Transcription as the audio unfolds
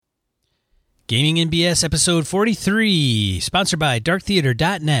Gaming and BS episode 43, sponsored by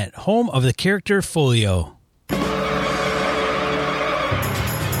darktheater.net, home of the character folio.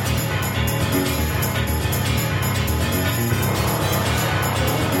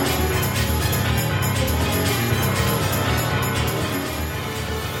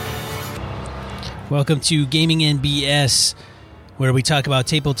 Welcome to Gaming and BS, where we talk about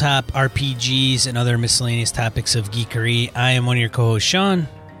tabletop RPGs and other miscellaneous topics of geekery. I am one of your co-hosts, Sean.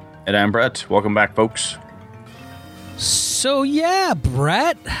 And I'm Brett. Welcome back, folks. So, yeah,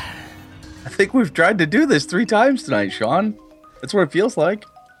 Brett. I think we've tried to do this 3 times tonight, Sean. That's what it feels like.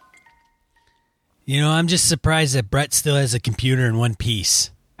 You know, I'm just surprised that Brett still has a computer in one piece.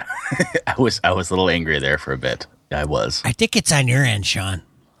 I was a little angry there for a bit. I was. I think it's on your end, Sean.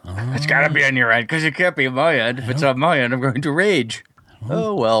 Oh. It's got to be on your end, because it can't be on my end. If it's on my end, I'm going to rage.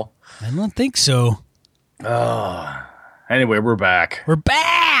 Oh, well. I don't think so. Anyway, we're back. We're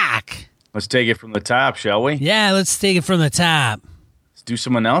back! Let's take it from the top, shall we? Yeah, let's take it from the top. Let's do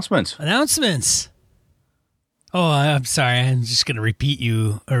some announcements. Announcements. Oh, I'm sorry. I'm just going to repeat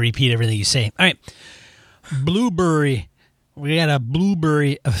everything you say. All right. Blueberry. We got a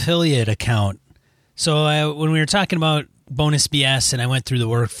Blueberry affiliate account. So when we were talking about Bonus BS and I went through the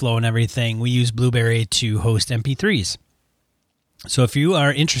workflow and everything, we use Blueberry to host MP3s. So if you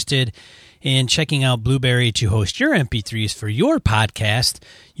are interested in checking out Blueberry to host your MP3s for your podcast,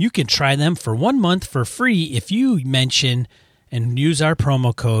 you can try them for 1 month for free if you mention and use our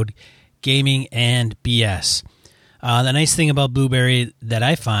promo code Gaming and BS. The nice thing about Blueberry that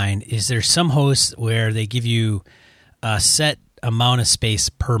I find is there's some hosts where they give you a set amount of space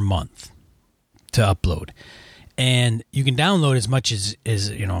per month to upload. And you can download as much as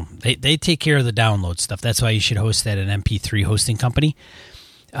you know, they take care of the download stuff. That's why you should host at an MP3 hosting company.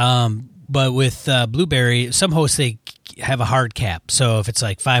 But with Blueberry, some hosts, they have a hard cap. So if it's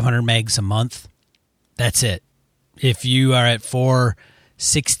like 500 megs a month, that's it. If you are at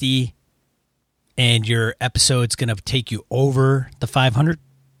 460 and your episode's going to take you over the 500,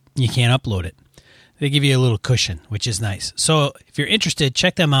 you can't upload it. They give you a little cushion, which is nice. So if you're interested,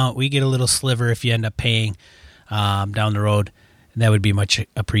 check them out. We get a little sliver if you end up paying down the road. And that would be much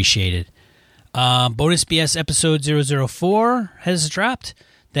appreciated. Bonus BS episode 004 has dropped.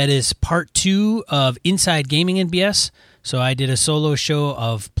 That is part 2 of Inside Gaming and BS. So I did a solo show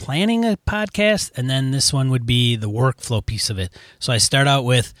of planning a podcast, and then this one would be the workflow piece of it. So I start out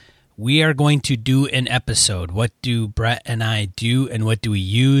with, we are going to do an episode. What do Brett and I do, and what do we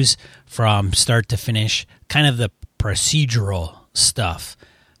use from start to finish? Kind of the procedural stuff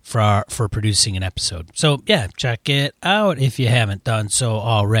for producing an episode. So yeah, check it out if you haven't done so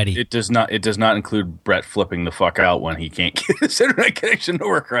already. It does not include Brett flipping the fuck out when he can't get his internet connection to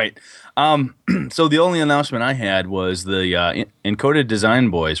work right. So the only announcement I had was the Encoded Design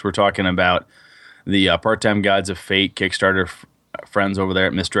Boys. We're talking about the Part-Time Gods of Fate Kickstarter friends over there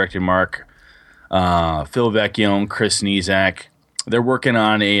at Misdirected Mark, Phil Vecchione, Chris Nizak. They're working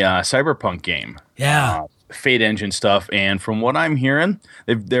on a cyberpunk game. Yeah. Fate Engine stuff, and from what I'm hearing,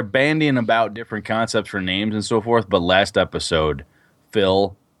 they're bandying about different concepts for names and so forth, but last episode,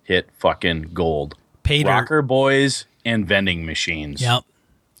 Phil hit fucking gold. Paid Rocker Boys and vending machines. Yep.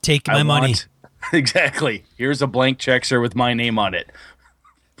 Take my money. Exactly. Here's a blank check, sir, with my name on it.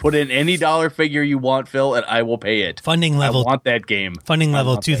 Put in any dollar figure you want, Phil, and I will pay it. Funding level. I want that game. Funding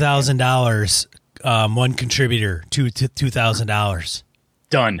level $2,000. One contributor, $2,000.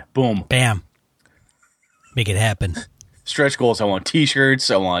 Done. Boom. Bam. Make it happen. Stretch goals. I want T-shirts.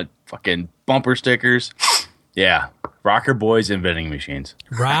 I want fucking bumper stickers. Yeah. Rocker Boys and vending machines.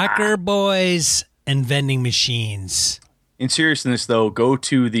 Rocker Boys and vending machines. In seriousness, though, go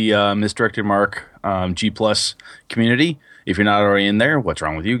to the Misdirected Mark G Plus community. If you're not already in there, what's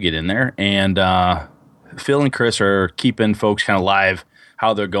wrong with you? Get in there. And Phil and Chris are keeping folks kind of live,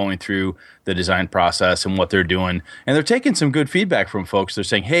 how they're going through the design process and what they're doing. And they're taking some good feedback from folks. They're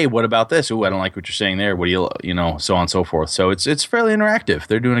saying, hey, what about this? Oh, I don't like what you're saying there. What do you know, so on and so forth. So it's fairly interactive.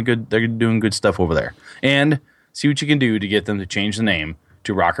 They're doing good stuff over there. And see what you can do to get them to change the name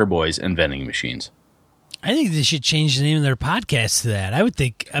to Rocker Boys and Vending Machines. I think they should change the name of their podcast to that. I would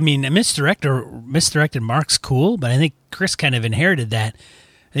think, I mean, Misdirected Mark's cool, but I think Chris kind of inherited that.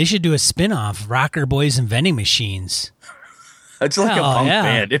 They should do a spin-off, Rocker Boys and Vending Machines. It's like a punk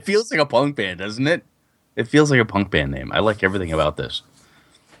band. It feels like a punk band, doesn't it? It feels like a punk band name. I like everything about this.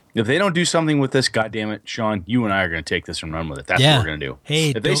 If they don't do something with this, goddammit, Sean, you and I are going to take this and run with it. That's what we're going to do. Hey,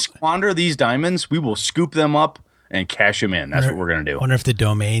 if they squander these diamonds, we will scoop them up and cash them in. That's what we're going to do. Wonder if the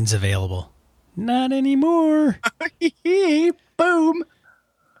domain's available. Not anymore. Boom.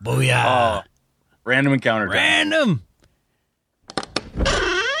 Booyah. Random encounter. Random.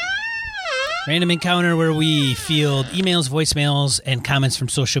 Random encounter where we field emails, voicemails, and comments from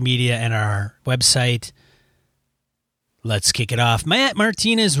social media and our website. Let's kick it off. Matt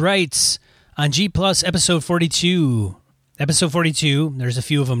Martinez writes on G Plus episode 42. Episode 42, there's a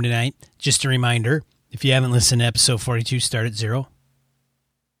few of them tonight. Just a reminder, if you haven't listened to episode 42, start at 0.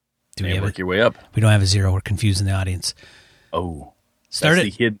 Work your way up. We don't have a 0. We're confusing the audience. Oh. Start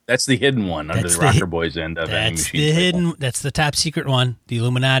that's the hidden one under the Rocker Boys end of any machine. That's the top secret one. The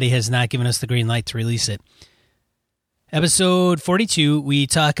Illuminati has not given us the green light to release it. Episode 42, we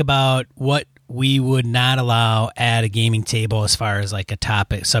talk about what we would not allow at a gaming table as far as like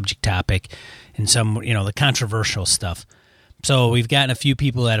a subject topic, and some, the controversial stuff. So we've gotten a few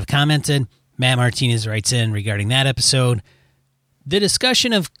people that have commented. Matt Martinez writes in regarding that episode. The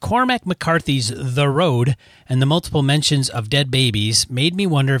discussion of Cormac McCarthy's The Road and the multiple mentions of dead babies made me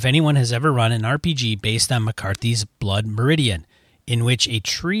wonder if anyone has ever run an RPG based on McCarthy's Blood Meridian, in which a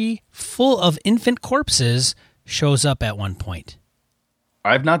tree full of infant corpses shows up at one point.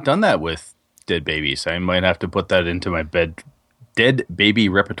 I've not done that with dead babies. I might have to put that into my dead baby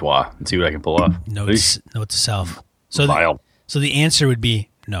repertoire and see what I can pull off. Note to self. So the answer would be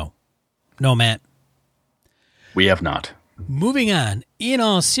no. No, Matt. We have not. Moving on, in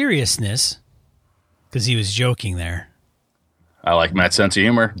all seriousness, because he was joking there. I like Matt's sense of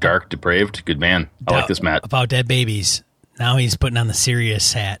humor. Dark, depraved, good man. I like this, Matt. About dead babies. Now he's putting on the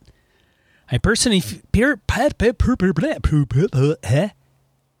serious hat. I personally feel...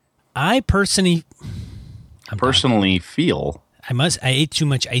 I ate too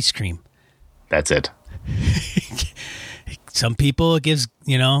much ice cream. That's it. Some people it gives,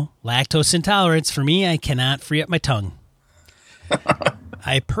 lactose intolerance. For me, I cannot free up my tongue.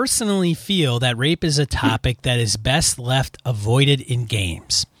 I personally feel that rape is a topic that is best left avoided in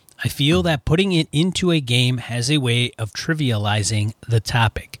games. I feel that putting it into a game has a way of trivializing the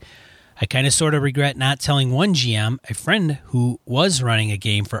topic. I kind of sort of regret not telling one GM, a friend who was running a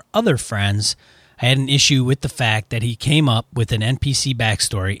game for other friends, I had an issue with the fact that he came up with an NPC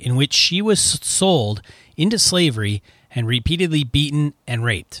backstory in which she was sold into slavery and repeatedly beaten and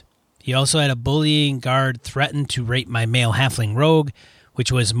raped. He also had a bullying guard threaten to rape my male halfling rogue,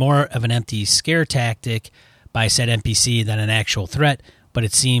 which was more of an empty scare tactic by said NPC than an actual threat, but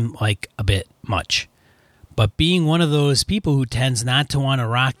it seemed like a bit much. But being one of those people who tends not to want to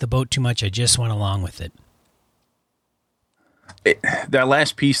rock the boat too much, I just went along with it. That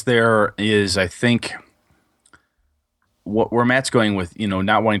last piece there is, I think, where Matt's going with,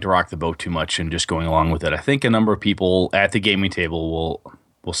 not wanting to rock the boat too much and just going along with it. I think a number of people at the gaming table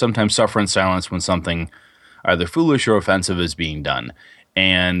will sometimes suffer in silence when something either foolish or offensive is being done.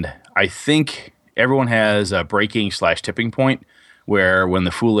 And I think everyone has a breaking/tipping point where when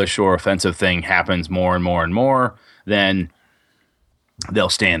the foolish or offensive thing happens more and more and more, then they'll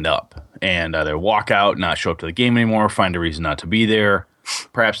stand up and either walk out, not show up to the game anymore, find a reason not to be there,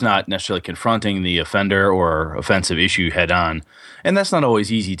 perhaps not necessarily confronting the offender or offensive issue head on. And that's not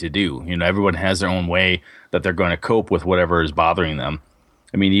always easy to do. Everyone has their own way that they're going to cope with whatever is bothering them.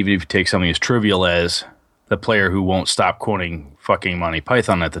 I mean, even if you take something as trivial as the player who won't stop quoting fucking Monty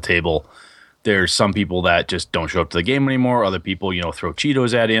Python at the table, there's some people that just don't show up to the game anymore. Other people, throw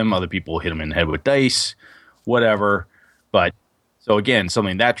Cheetos at him. Other people hit him in the head with dice, whatever. But so again,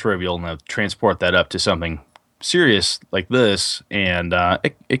 something that trivial, and transport that up to something serious like this, and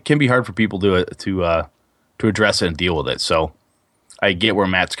it can be hard for people to address it and deal with it. So I get where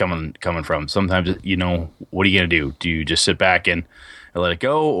Matt's coming from. Sometimes, what are you going to do? Do you just sit back and let it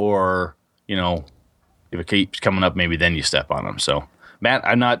go, or if it keeps coming up, maybe then you step on them. So, Matt,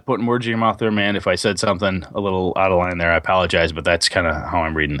 I'm not putting words in your mouth there, man. If I said something a little out of line there, I apologize, but that's kind of how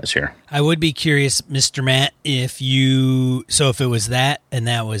I'm reading this here. I would be curious, Mr. Matt, if it was that and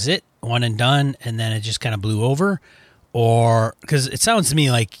that was it, one and done, and then it just kind of blew over, or because it sounds to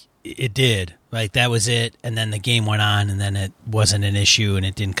me like it did, like that was it, and then the game went on, and then it wasn't an issue, and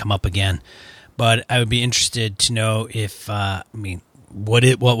it didn't come up again. But I would be interested to know if,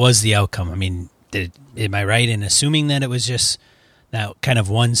 what was the outcome? I mean, am I right in assuming that it was just that kind of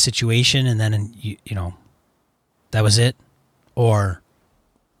one situation and then, that was it? Or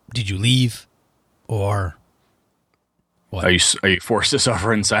did you leave? Or what? Are you forced to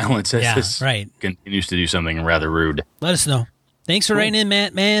suffer in silence as this right. continues to do something rather rude? Let us know. Thanks for writing in,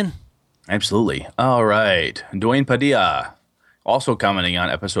 Matt, man. Absolutely. All right. Dwayne Padilla, also commenting on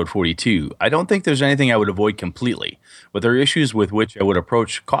episode 42. I don't think there's anything I would avoid completely, but there are issues with which I would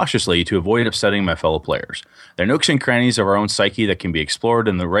approach cautiously to avoid upsetting my fellow players. There are nooks and crannies of our own psyche that can be explored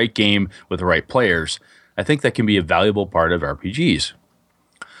in the right game with the right players. I think that can be a valuable part of RPGs.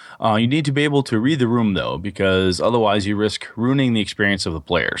 You need to be able to read the room, though, because otherwise you risk ruining the experience of the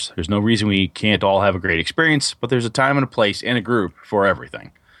players. There's no reason we can't all have a great experience, but there's a time and a place and a group for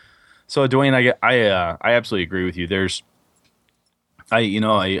everything. So, Dwayne, I absolutely agree with you.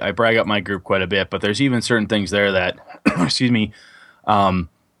 I brag up my group quite a bit, but there's even certain things there that, excuse me, that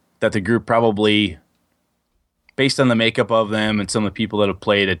the group probably, based on the makeup of them and some of the people that have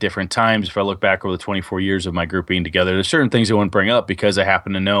played at different times, if I look back over the 24 years of my group being together, there's certain things I wouldn't bring up because I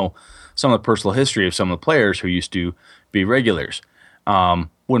happen to know some of the personal history of some of the players who used to be regulars.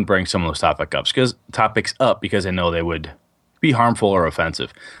 Wouldn't bring some of those topics up because I know they would be harmful or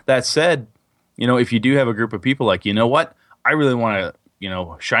offensive. That said, if you do have a group of people like, you know what, I really want to,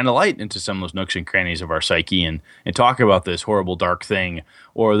 shine a light into some of those nooks and crannies of our psyche and talk about this horrible, dark thing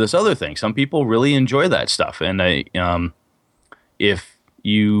or this other thing. Some people really enjoy that stuff. And if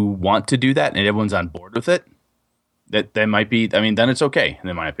you want to do that and everyone's on board with it, that might be, then it's okay,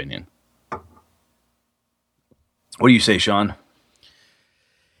 in my opinion. What do you say, Sean?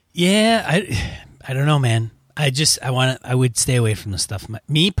 Yeah, I don't know, man. I would stay away from the stuff.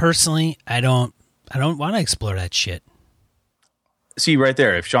 Me personally, I don't want to explore that shit. See right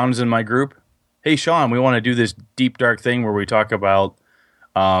there, if Sean's in my group, hey Sean, we want to do this deep dark thing where we talk about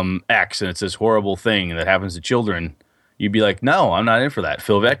X and it's this horrible thing that happens to children, you'd be like, no, I'm not in for that.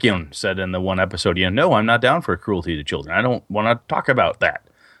 Phil Vecchione said in the one episode, no, I'm not down for cruelty to children. I don't want to talk about that.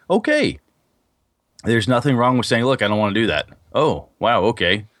 Okay. There's nothing wrong with saying, look, I don't want to do that. Oh, wow,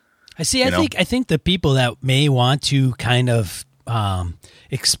 okay. I think the people that may want to kind of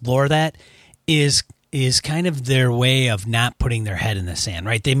explore that is kind of their way of not putting their head in the sand,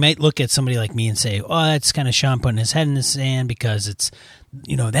 right? They might look at somebody like me and say, oh, that's kind of Sean putting his head in the sand because it's,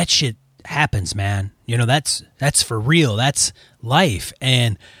 that shit happens, man. That's for real. That's life.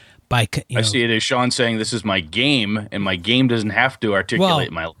 And I see it as Sean saying, this is my game, and my game doesn't have to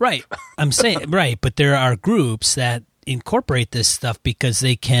articulate my life. Right. I'm saying, right. But there are groups that incorporate this stuff because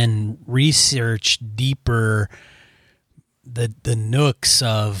they can research deeper the nooks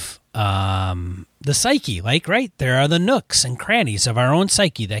of the psyche, right? There are the nooks and crannies of our own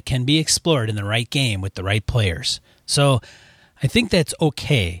psyche that can be explored in the right game with the right players. So I think that's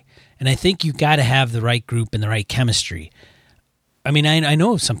okay. And I think you got to have the right group and the right chemistry. I mean, I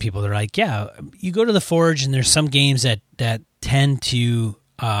know some people that are like, yeah, you go to the Forge and there's some games that tend to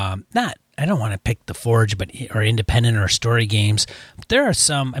I don't want to pick the Forge, or independent or story games. But there are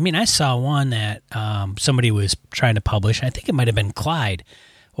some. I mean, I saw one that somebody was trying to publish. I think it might have been Clyde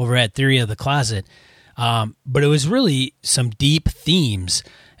over at Theory of the Closet. But it was really some deep themes,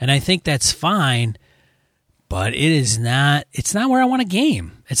 and I think that's fine. But it's not where I want to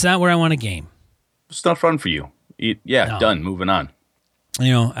game. It's not where I want to game. It's not fun for you. No. Done. Moving on. I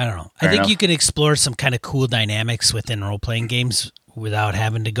don't know. I think you can explore some kind of cool dynamics within role-playing games without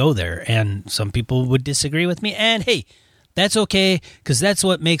having to go there. And some people would disagree with me. And hey, that's okay, because that's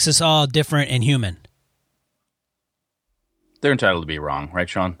what makes us all different and human. They're entitled to be wrong, right,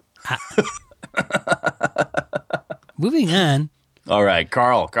 Sean? Moving on. All right,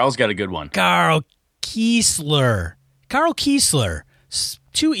 Carl. Carl's got a good one. Carl Kiesler.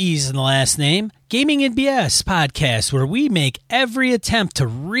 2 E's in the last name. Gaming and BS podcast, where we make every attempt to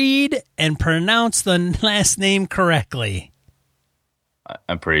read and pronounce the last name correctly.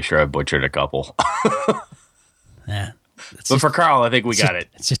 I'm pretty sure I butchered a couple. Yeah, but for Carl, I think we got it.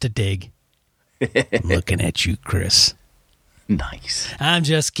 It's just a dig. I'm looking at you, Chris. Nice. I'm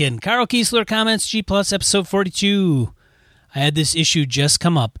just kidding. Carl Kiesler comments, G Plus episode 42. I had this issue just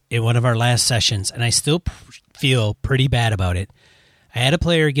come up in one of our last sessions, and I still feel pretty bad about it. I had a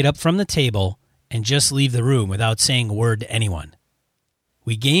player get up from the table and just leave the room without saying a word to anyone.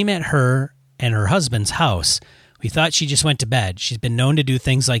 We game at her and her husband's house. We thought she just went to bed. She's been known to do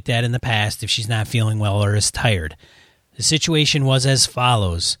things like that in the past if she's not feeling well or is tired. The situation was as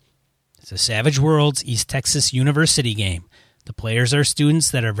follows. It's a Savage Worlds East Texas University game. The players are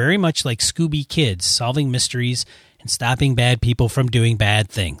students that are very much like Scooby kids, solving mysteries and stopping bad people from doing bad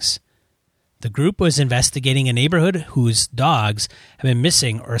things. The group was investigating a neighborhood whose dogs have been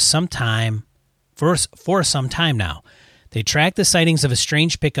missing for some time now. They tracked the sightings of a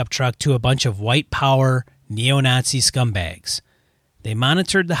strange pickup truck to a bunch of white power neo-Nazi scumbags. They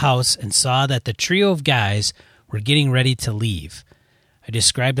monitored the house and saw that the trio of guys were getting ready to leave. I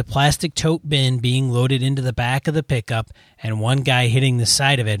described a plastic tote bin being loaded into the back of the pickup and one guy hitting the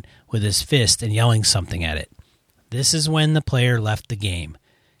side of it with his fist and yelling something at it. This is when the player left the game.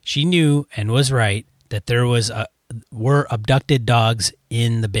 She knew, and was right, that there were abducted dogs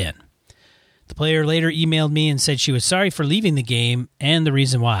in the bin. The player later emailed me and said she was sorry for leaving the game and the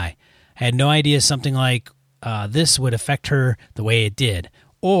reason why. I had no idea something like this would affect her the way it did,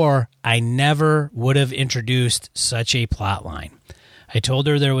 or I never would have introduced such a plot line. I told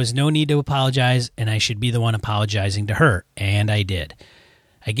her there was no need to apologize and I should be the one apologizing to her, and I did.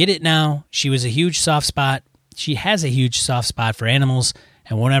 I get it now. She was a huge soft spot. She has a huge soft spot for animals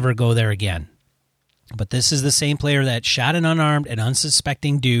and won't ever go there again. But this is the same player that shot an unarmed and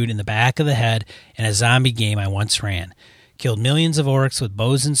unsuspecting dude in the back of the head in a zombie game I once ran. Killed millions of orcs with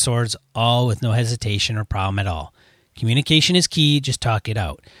bows and swords, all with no hesitation or problem at all. Communication is key, just talk it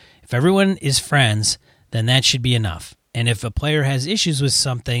out. If everyone is friends, then that should be enough. And if a player has issues with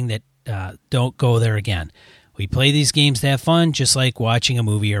something, that don't go there again. We play these games to have fun, just like watching a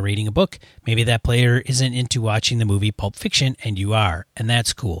movie or reading a book. Maybe that player isn't into watching the movie Pulp Fiction, and you are, and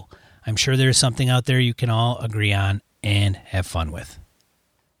that's cool. I'm sure there's something out there you can all agree on and have fun with.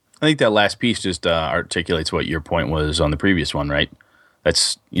 I think that last piece just articulates what your point was on the previous one, right?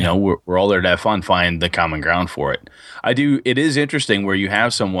 That's, you know, we're all there to have fun, find the common ground for it. It is interesting where you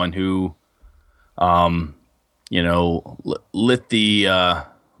have someone who, you know, lit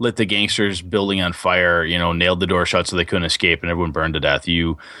the gangsters' building on fire, you know, nailed the door shut so they couldn't escape and everyone burned to death.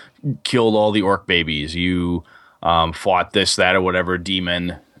 You killed all the orc babies. You fought this, that, or whatever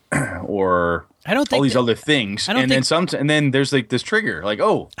demon or I don't think all these other things. And then there's like this trigger, like,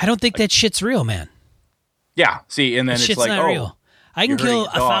 oh. I don't think that shit's real, man. Yeah. See, and then that it's shit's like, not real. I can kill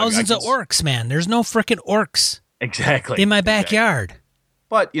thousands of orcs. orcs, man. There's no freaking orcs exactly in my backyard.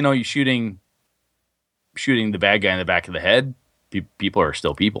 But, you know, you shooting the bad guy in the back of the head, people are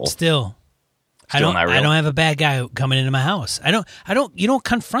still people. Still not real. I don't have a bad guy coming into my house. You don't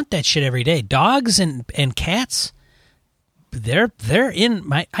confront that shit every day. Dogs and cats, they're in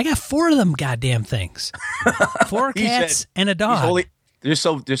my, I got 4 of them goddamn things. 4 cats and a dog. Just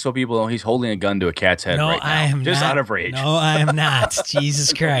so people know, he's holding a gun to a cat's head right now. I am just not. Out of rage. No, I am not.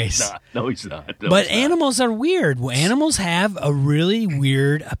 Jesus Christ. No, he's not. But animals are weird. Animals have a really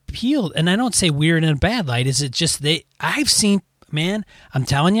weird appeal. And I don't say weird in a bad light. Is it just I've seen, man, I'm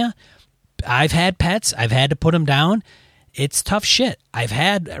telling you, I've had pets. I've had to put them down. It's tough shit. I've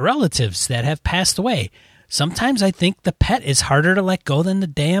had relatives that have passed away. Sometimes I think the pet is harder to let go than the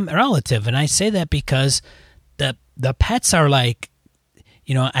damn relative. And I say that because the pets are like,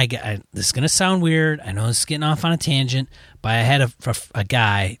 you know, this is going to sound weird. I know this is getting off on a tangent, but I had a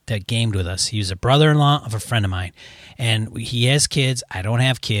guy that gamed with us. He was a brother-in-law of a friend of mine, and he has kids. I don't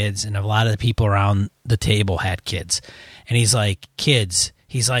have kids, and a lot of the people around the table had kids. And he's like, kids,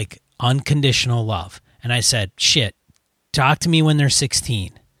 he's like, unconditional love. And I said, shit, talk to me when they're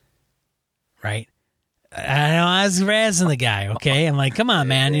 16, right? I was razzing the guy, okay? I'm like, come on,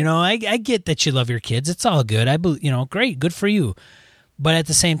 man. You know, I get that you love your kids. It's all good. Great, good for you. But at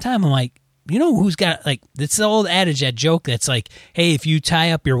the same time, I'm like, you know who's got, like, it's the old adage, that joke that's like, hey, if you tie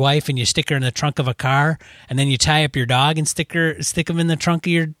up your wife and you stick her in the trunk of a car, and then you tie up your dog and stick him in the trunk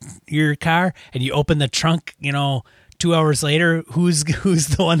of your car, and you open the trunk, you know, 2 hours later, who's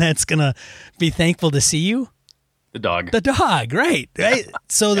the one that's going to be thankful to see you? The dog. The dog, right?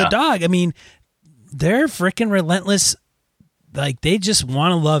 So the dog, I mean, they're freaking relentless. Like, they just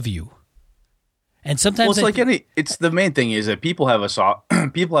want to love you. And sometimes it's the main thing is that people have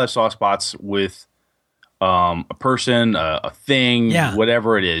soft spots with a person, a thing,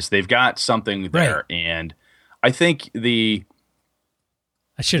 whatever it is. They've got something there, right. And I think the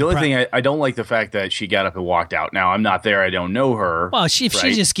only thing I don't like the fact that she got up and walked out. Now I'm not there; I don't know her. Well, she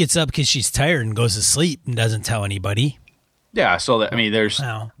just gets up because she's tired and goes to sleep and doesn't tell anybody. Yeah, so that, I mean,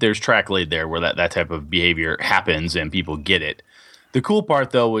 there's track laid there where that type of behavior happens and people get it. The cool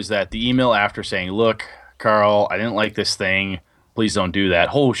part, though, was that the email after saying, look, Carl, I didn't like this thing. Please don't do that.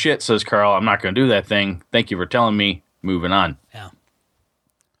 Oh, shit, says Carl. I'm not going to do that thing. Thank you for telling me. Moving on. Yeah.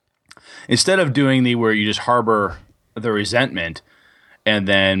 Instead of doing where you just harbor the resentment, and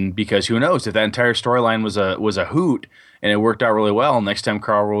then, because who knows, if that entire storyline was a hoot and it worked out really well, next time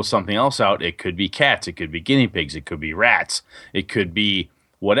Carl rolls something else out, it could be cats, it could be guinea pigs, it could be rats, it could be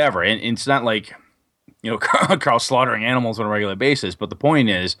whatever. And it's not like, you know, Carl slaughtering animals on a regular basis. But the point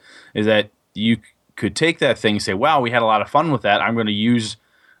is that you could take that thing and say, wow, we had a lot of fun with that. I'm going to use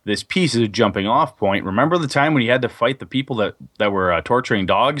this piece as a jumping off point. Remember the time when you had to fight the people that were torturing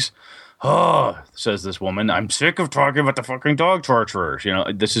dogs? Oh, says this woman, I'm sick of talking about the fucking dog torturers. You know,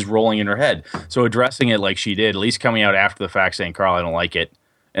 this is rolling in her head. So addressing it like she did, at least coming out after the fact saying, Carl, I don't like it.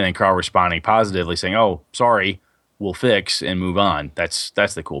 And then Carl responding positively saying, oh, sorry, we'll fix and move on. That's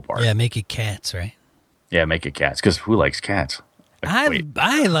the cool part. Yeah, make it cats, right? Yeah, make it cats, because who likes cats? I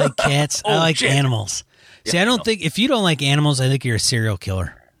like cats. I like animals. See, I don't think, if you don't like animals, I think you're a serial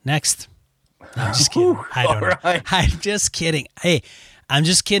killer. Next. No, I'm just kidding. I don't know. Right. I'm just kidding. Hey, I'm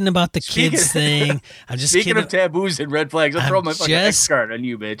just kidding about the kids thing. I'm just Speaking kidding of taboos and red flags, I'll throw my fucking X card on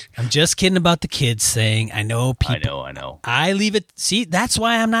you, bitch. I'm just kidding about the kids thing. I know people. I know. I leave it. See, that's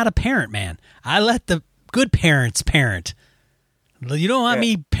why I'm not a parent, man. I let the good parents parent. You don't want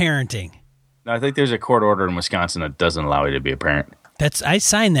me parenting. No, I think there's a court order in Wisconsin that doesn't allow you to be a parent. I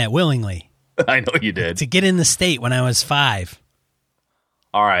signed that willingly. I know you did. To get in the state when I was 5.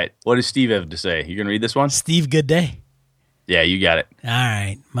 All right. What does Steve have to say? You going to read this one? Steve, good day. Yeah, you got it. All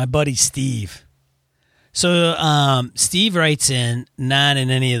right. My buddy Steve. So Steve writes in, not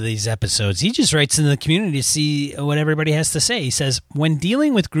in any of these episodes. He just writes in the community to see what everybody has to say. He says, when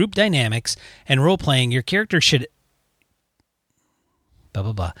dealing with group dynamics and role-playing, your character should... Blah,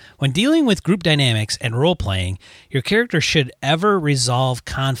 blah, blah. When dealing with group dynamics and role-playing, your character should ever resolve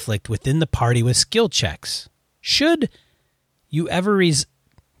conflict within the party with skill checks. Should you ever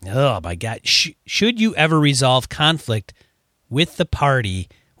should you ever resolve conflict with the party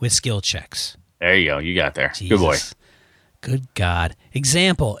with skill checks? There you go. You got there. Jesus. Good boy. Good God.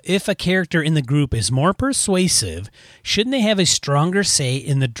 Example, if a character in the group is more persuasive, shouldn't they have a stronger say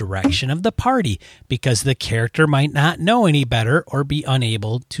in the direction of the party because the character might not know any better or be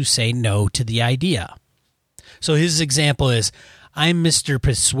unable to say no to the idea? So his example is, I'm Mr.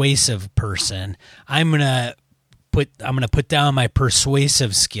 Persuasive person. I'm going to put down my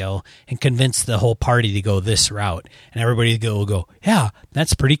persuasive skill and convince the whole party to go this route. And everybody will go, yeah,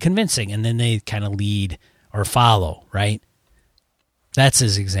 that's pretty convincing. And then they kind of lead or follow, right? That's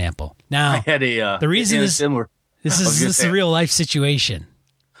his example. Now, I had the reason is similar. This is a real life situation.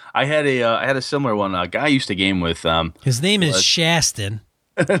 I had a similar one. A guy I used to game with. His name is Shaston.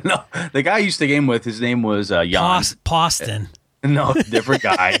 No, the guy I used to game with. His name was Jan. Poston. No, different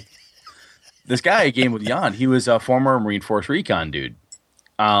guy. This guy I gamed with, Jan. He was a former Marine Force Recon dude.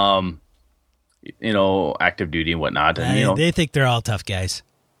 Active duty and whatnot. And, they think they're all tough guys.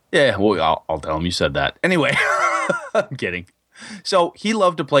 Yeah, well, I'll tell him you said that. Anyway, I'm kidding. So he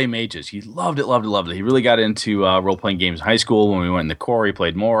loved to play mages. He loved it. He really got into role-playing games in high school. When we went in the Corps, he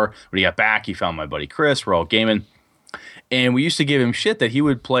played more. When he got back, he found my buddy Chris. We're all gaming. And we used to give him shit that he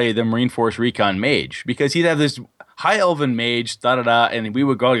would play the Marine Force Recon mage because he'd have this high elven mage, and we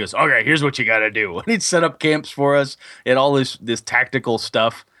would go, he goes, okay, here's what you got to do. And he'd set up camps for us and all this tactical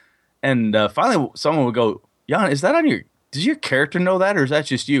stuff. And finally, someone would go, Jan, is that on does your character know that, or is that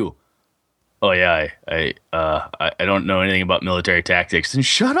just you? Oh yeah, I don't know anything about military tactics. And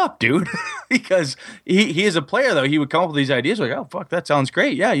shut up, dude, because he is a player though. He would come up with these ideas like, oh fuck, that sounds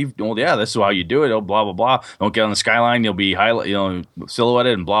great. Yeah, this is how you do it. Oh blah blah blah. Don't get on the skyline. You'll be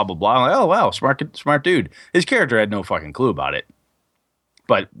silhouetted and blah blah blah. I'm like, oh wow, smart dude. His character had no fucking clue about it,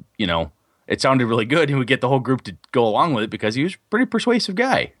 but it sounded really good. He would get the whole group to go along with it because he was a pretty persuasive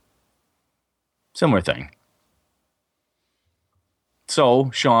guy. Similar thing.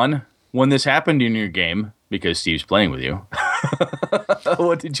 So Sean, when this happened in your game, because Steve's playing with you,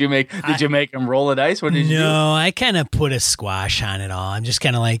 what did you make? Did you make him roll a dice? What did you do? No, I kind of put a squash on it all. I'm just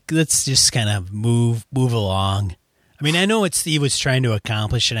kind of like, let's just kind of move along. I mean, I know what Steve was trying to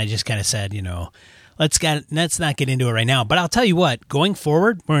accomplish, and I just kind of said, let's not get into it right now. But I'll tell you what, going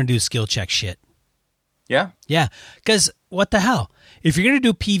forward, we're going to do skill check shit. Yeah? Yeah, because what the hell? If you're going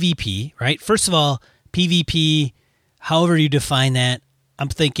to do PvP, right, first of all, PvP, however you define that, I'm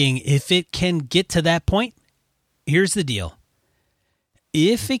thinking if it can get to that point, here's the deal.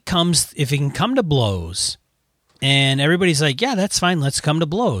 If it can come to blows and everybody's like, yeah, that's fine, let's come to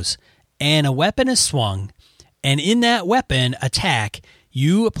blows, and a weapon is swung, and in that weapon attack,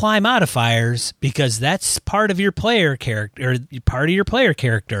 you apply modifiers because that's part of your player character,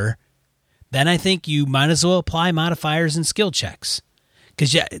 then I think you might as well apply modifiers and skill checks.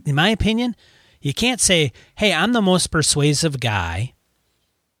 Because in my opinion, you can't say, hey, I'm the most persuasive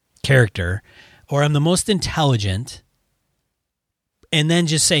character, or I'm the most intelligent, and then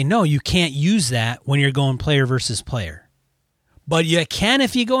just say, no, you can't use that when you're going player versus player. But you can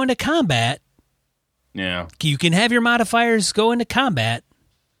if you go into combat. Yeah. You can have your modifiers go into combat.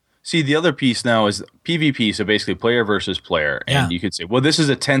 See, the other piece now is PvP, so basically player versus player. And you could say, well, this is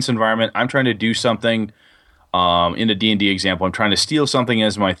a tense environment. I'm trying to do something. In a D&D example, I'm trying to steal something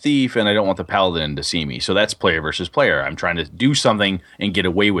as my thief, and I don't want the paladin to see me. So that's player versus player. I'm trying to do something and get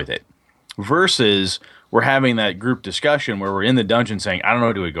away with it. Versus we're having that group discussion where we're in the dungeon saying, I don't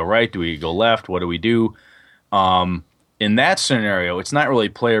know, do we go right? Do we go left? What do we do? In that scenario, it's not really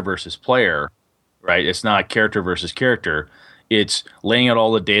player versus player, right? It's not character versus character. It's laying out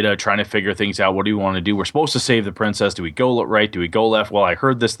all the data, trying to figure things out. What do we want to do? We're supposed to save the princess. Do we go right? Do we go left? Well, I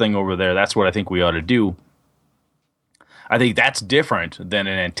heard this thing over there. That's what I think we ought to do. I think that's different than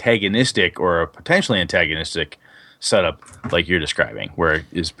an antagonistic or a potentially antagonistic setup like you're describing, where it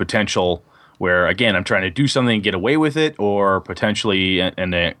is potential where, again, I'm trying to do something and get away with it, or potentially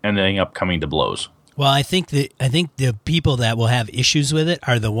ending up coming to blows. Well, I think the people that will have issues with it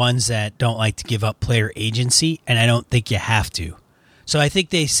are the ones that don't like to give up player agency, and I don't think you have to. So I think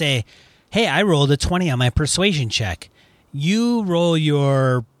they say, hey, I rolled a 20 on my persuasion check. You roll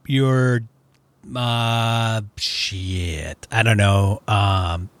your shit. I don't know.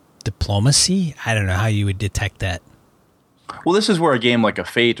 Diplomacy? I don't know how you would detect that. Well, this is where a game like a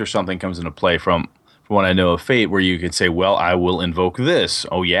Fate or something comes into play from what I know of Fate, where you could say, well, I will invoke this.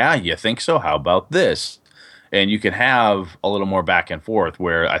 Oh, yeah? You think so? How about this? And you can have a little more back and forth,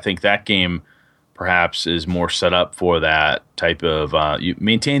 where I think that game perhaps is more set up for that type of you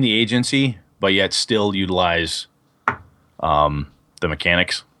maintain the agency, but yet still utilize the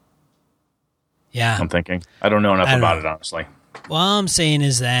mechanics. Yeah. I'm thinking. I don't know enough about it, honestly. Well, all I'm saying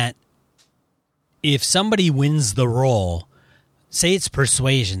is that if somebody wins the roll, say it's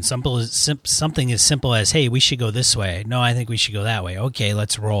persuasion, something as simple as, hey, we should go this way. No, I think we should go that way. Okay,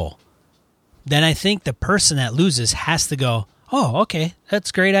 let's roll. Then I think the person that loses has to go, oh, okay, that's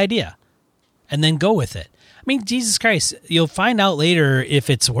a great idea, and then go with it. I mean, Jesus Christ, you'll find out later if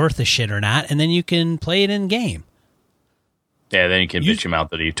it's worth a shit or not, and then you can play it in game. Yeah, then you can bitch him out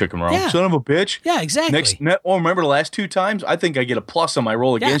that he took him wrong. Yeah. Son of a bitch. Yeah, exactly. Remember the last 2 times? I think I get a plus on my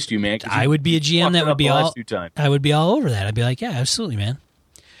roll against you, man. I would be a GM that would be all. I would be all over that. I'd be like, yeah, absolutely, man.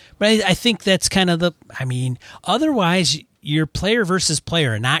 But I think that's kind of otherwise you're player versus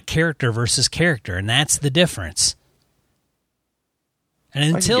player, not character versus character, and that's the difference.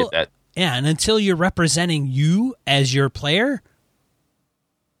 And until you're representing you as your player,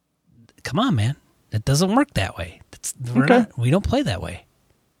 come on, man. It doesn't work that way. We don't play that way.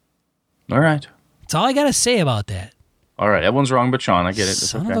 All right. That's all I got to say about that. All right. Everyone's wrong but Sean. I get it.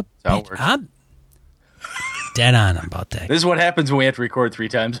 It's okay. That's how it works. I'm dead on about that. This is what happens when we have to record 3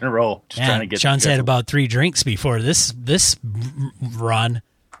 times in a row. Trying to get Sean's had about 3 drinks before this run.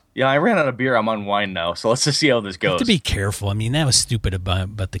 Yeah, I ran out of beer. I'm on wine now, so let's just see how this goes. You have to be careful. I mean, that was stupid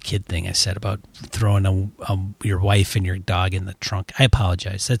about the kid thing I said about throwing your wife and your dog in the trunk. I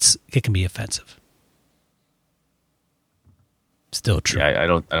apologize. It can be offensive. Still true. Yeah, I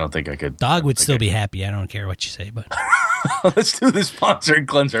don't think I could. Dog would still be happy. I don't care what you say, but let's do the sponsor and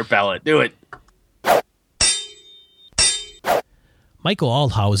cleanse our palate. Do it. Michael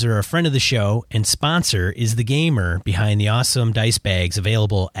Aldhauser, a friend of the show and sponsor, is the gamer behind the awesome dice bags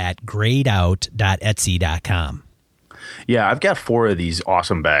available at gradeout.etsy.com. Yeah, I've got 4 of these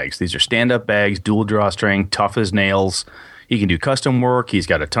awesome bags. These are stand-up bags, dual drawstring, tough as nails. He can do custom work. He's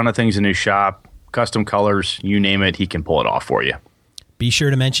got a ton of things in his shop. Custom colors, you name it, he can pull it off for you. Be sure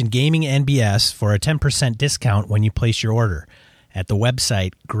to mention Gaming NBS for a 10% discount when you place your order at the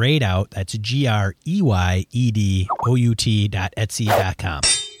website Gradeout, that's GREYEDOUT.etsy.com.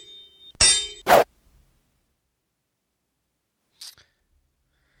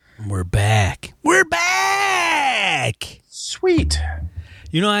 We're back. We're back! Sweet.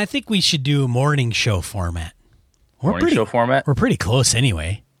 You know, I think we should do a morning show format. Morning show format? We're pretty close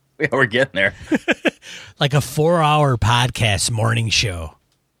anyway. Yeah, we're getting there. Like a 4-hour podcast morning show.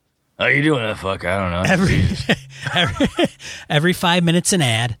 How you doing that fuck? I don't know. Every 5 minutes an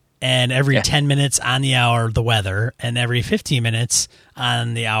ad, and every 10 minutes on the hour the weather, and every 15 minutes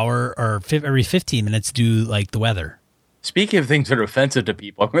on the hour, or every 15 minutes do like the weather. Speaking of things that are offensive to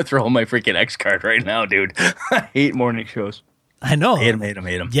people, I'm going to throw on my freaking X card right now, dude. I hate morning shows. I know. Hate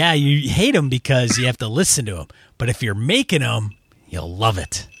them. Yeah, you hate them because you have to listen to them. But if you're making them, you'll love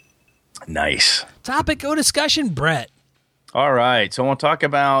it. Nice. Topic of discussion, Brett. All right. So I want to talk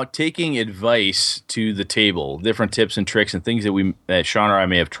about taking advice to the table, different tips and tricks and things that Sean or I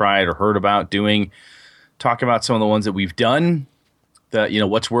may have tried or heard about doing. Talk about some of the ones that we've done,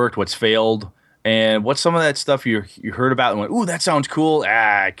 what's worked, what's failed, and what's some of that stuff you heard about and went, ooh, that sounds cool.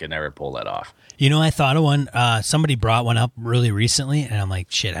 I could never pull that off. You know, I thought of one. Somebody brought one up really recently, and I'm like,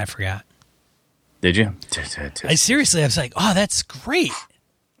 shit, I forgot. Did you? I was like, oh, that's great.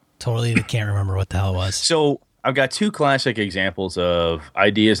 Totally can't remember what the hell it was. So I've got 2 classic examples of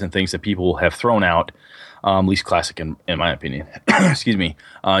ideas and things that people have thrown out, least classic in my opinion. Excuse me.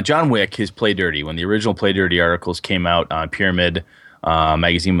 John Wick, his Play Dirty, when the original Play Dirty articles came out on Pyramid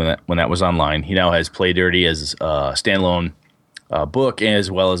magazine when that was online, he now has Play Dirty as a standalone book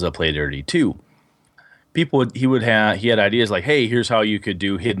as well as a Play Dirty 2. He had ideas like, hey, here's how you could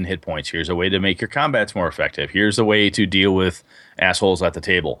do hidden hit points. Here's a way to make your combats more effective. Here's a way to deal with assholes at the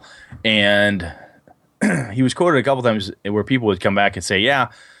table. And he was quoted a couple times where people would come back and say, yeah,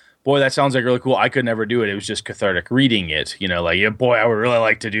 boy, that sounds like really cool. I could never do it. It was just cathartic reading it. Like, yeah, boy, I would really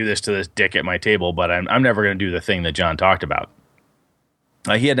like to do this to this dick at my table, but I'm never going to do the thing that John talked about.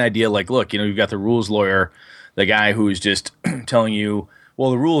 He had an idea like, look, you've got the rules lawyer, the guy who's just telling you,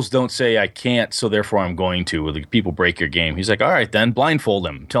 well, the rules don't say I can't, so therefore I'm going to. Well, the people break your game. He's like, all right, then blindfold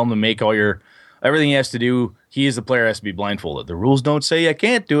him. Tell him to make everything he has to do. He as the player has to be blindfolded. The rules don't say I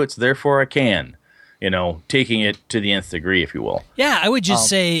can't do it, so therefore I can. Taking it to the nth degree, if you will. Yeah, I would just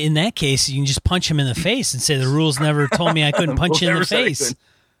say in that case, you can just punch him in the face and say the rules never told me I couldn't punch you in the face.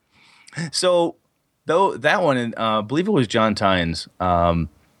 So, though that one, I believe it was John Tynes,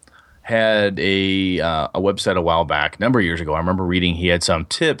 had a website a while back, a number of years ago. I remember reading he had some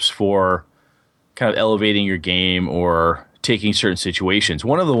tips for kind of elevating your game or taking certain situations.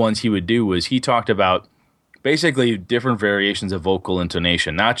 One of the ones he would do was he talked about basically different variations of vocal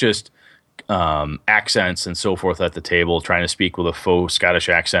intonation, not just accents and so forth at the table, trying to speak with a faux Scottish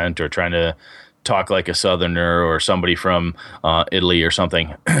accent or trying to talk like a Southerner or somebody from Italy or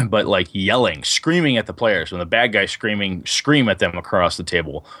something, but like yelling, screaming at the players. When the bad guy's screaming, scream at them across the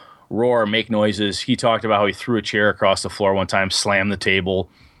table. Roar, make noises. He talked about how he threw a chair across the floor one time, slammed the table,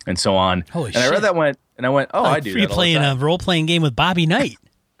 and so on. Holy shit. I read that and I went, oh, I do that all the time. You're playing a role-playing game with Bobby Knight.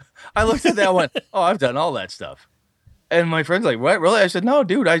 I looked at that and went, oh, I've done all that stuff. And my friend's like, what, really? I said, no,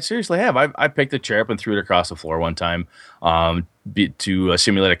 dude, I seriously have. I picked a chair up and threw it across the floor one time to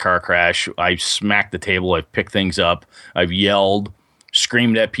simulate a car crash. I smacked the table. I've picked things up. I've yelled,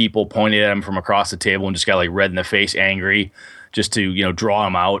 screamed at people, pointed at them from across the table, and just got like red in the face, angry, just to draw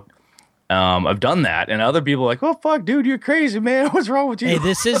them out. I've done that. And other people are like, oh, fuck, dude, you're crazy, man. What's wrong with you? Hey,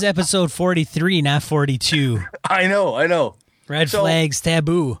 this is episode 43, not 42. I know. Red flags,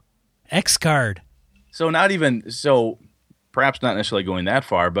 taboo, X card. So perhaps not necessarily going that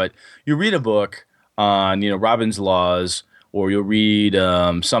far, but you read a book on, Robbins Laws, or you'll read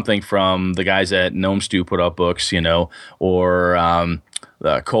something from the guys at Gnome Stew put out books, or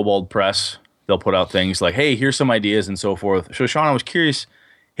the Kobold Press. They'll put out things like, hey, here's some ideas and so forth. So, Sean, I was curious,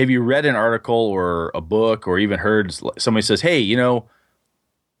 have you read an article or a book or even heard somebody says, hey,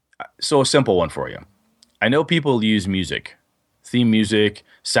 so a simple one for you. I know people use music, theme music,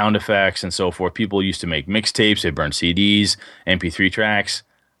 sound effects, and so forth. People used to make mixtapes. They burn CDs, MP3 tracks.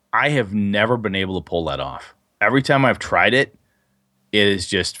 I have never been able to pull that off. Every time I've tried it, it has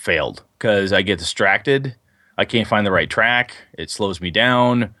just failed because I get distracted. I can't find the right track. It slows me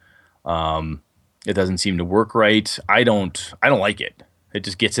down. It doesn't seem to work right. I don't like it. It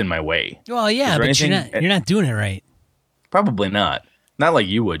just gets in my way. Well, yeah, but you're not doing it right. Probably not. Not like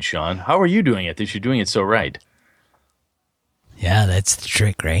you would, Sean. How are you doing it that you're doing it so right? Yeah, that's the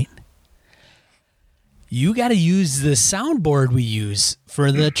trick, right? You got to use the soundboard we use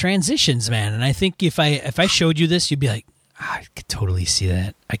for the transitions, man. And I think if I showed you this, you'd be like, I could totally see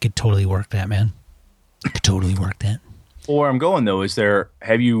that. I could totally work that, man. I could totally work that. Well, where I'm going, though,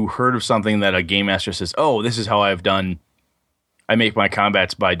 have you heard of something that a game master says, oh, this is how I make my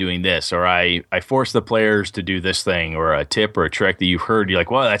combats by doing this, or I force the players to do this thing, or a tip or a trick that you've heard, you're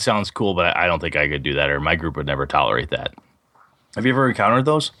like, well, that sounds cool, but I don't think I could do that, or my group would never tolerate that. Have you ever encountered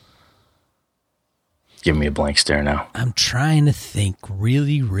those? Give me a blank stare now. I'm trying to think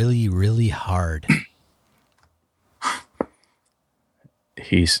really, really, really hard.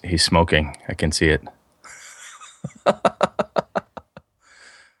 He's smoking. I can see it.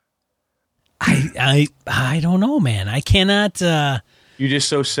 I don't know, man. I cannot. You're just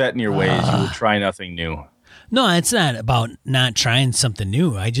so set in your ways. You will try nothing new. No, it's not about not trying something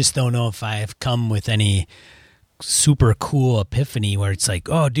new. I just don't know if I've come with any super cool epiphany where it's like,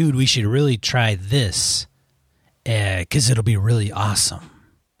 oh, dude, we should really try this because it'll be really awesome.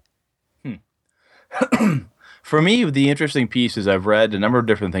 For me, the interesting piece is I've read a number of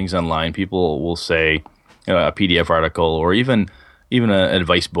different things online. People will say a PDF article or even an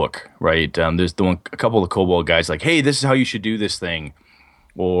advice book, right? There's a couple of the Kobold guys like, hey, this is how you should do this thing.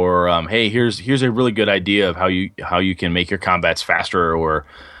 Or, hey, here's a really good idea of how you can make your combats faster or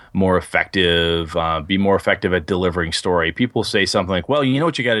more effective, be more effective at delivering story. People say something like, well, you know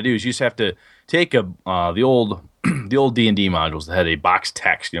what you got to do is you just have to take the old D&D modules that had a box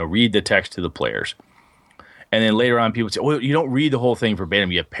text, read the text to the players. And then later on, people say, well, you don't read the whole thing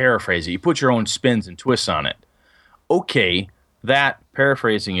verbatim. You paraphrase it. You put your own spins and twists on it. Okay, that,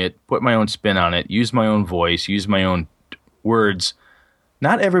 paraphrasing it, put my own spin on it, use my own voice, use my own words.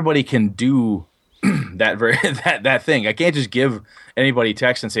 Not everybody can do that thing. I can't just give anybody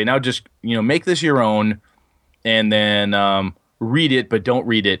text and say, now just make this your own, and then read it, but don't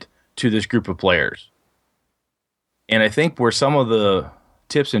read it to this group of players. And I think where some of the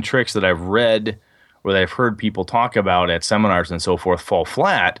tips and tricks that I've read or that I've heard people talk about at seminars and so forth fall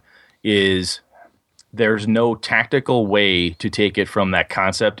flat is there's no tactical way to take it from that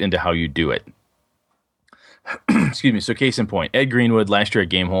concept into how you do it. Excuse me. So case in point, Ed Greenwood last year at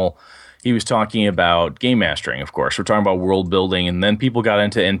Gamehole, he was talking about game mastering, of course. We're talking about world building, and then people got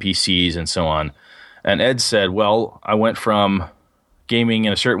into NPCs and so on. And Ed said, well, I went from gaming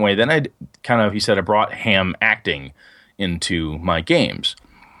in a certain way. Then he said, I brought ham acting into my games.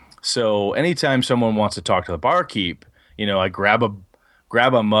 So anytime someone wants to talk to the barkeep, I grab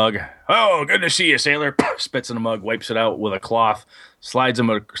a mug. Oh, good to see you, sailor. Spits in a mug, wipes it out with a cloth, slides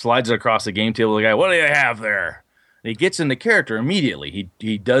it across the game table. The guy, what do you have there? And he gets into character immediately.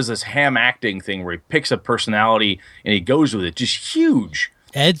 He does this ham acting thing where he picks a personality and he goes with it. Just huge.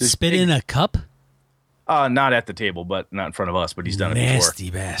 Ed spit in a cup? Not at the table, but not in front of us, but he's done it before.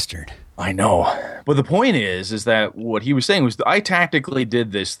 Nasty bastard. I know. But the point is that what he was saying was I tactically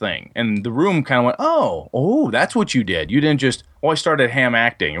did this thing. And the room kind of went, oh, that's what you did. You didn't just, I started ham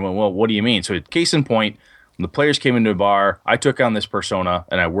acting. And went, well, what do you mean? So case in point, when the players came into a bar, I took on this persona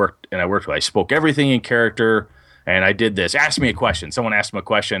and I worked with it. I spoke everything in character and I did this. Ask me a question. Someone asked him a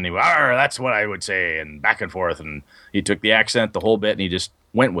question. And he went, that's what I would say. And back and forth. And he took the accent, the whole bit, and he just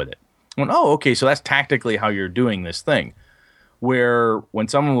went with it. I went, okay, so that's tactically how you're doing this thing. Where when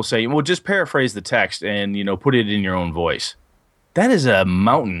someone will say, well, just paraphrase the text and, put it in your own voice. That is a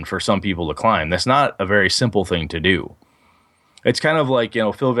mountain for some people to climb. That's not a very simple thing to do. It's kind of like,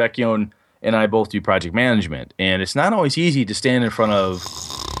 Phil Vecchione and I both do project management, and it's not always easy to stand in front of,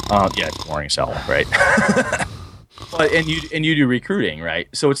 it's boring as hell, right? But and you do recruiting, right?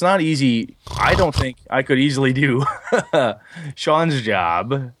 So it's not easy. I don't think I could easily do Sean's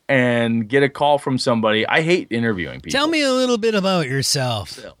job and get a call from somebody. I hate interviewing people. Tell me a little bit about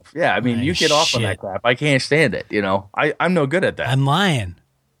yourself. Yeah, you get off on that crap. I can't stand it. I'm no good at that. I'm lying.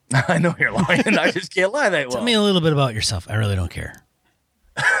 I know you're lying. I just can't lie that well. Tell me a little bit about yourself. I really don't care.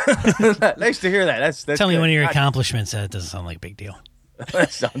 Nice to hear that. That's Tell me good. one of your accomplishments. That doesn't sound like a big deal.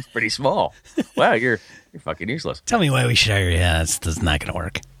 That sounds pretty small. Wow, you're fucking useless. Tell me why we should hire you. Yeah, that's not going to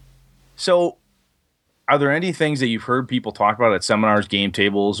work. So, are there any things that you've heard people talk about at seminars, game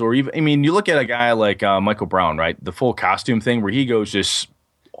tables, or even, you look at a guy like Michael Brown, right? The full costume thing where he goes just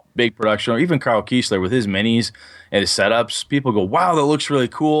big production, or even Carl Kiesler with his minis and his setups. People go, wow, that looks really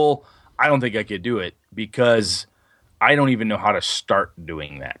cool. I don't think I could do it because I don't even know how to start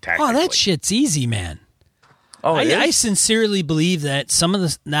doing that tactically. Oh, that shit's easy, man. Oh, I sincerely believe that some of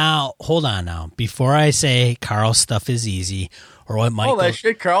the now. Hold on, now before I say Carl's stuff is easy or what Michael. Oh, that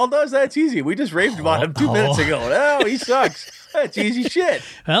shit Carl does. That's easy. We just raved about him 2 minutes ago. Oh, he sucks. That's easy shit.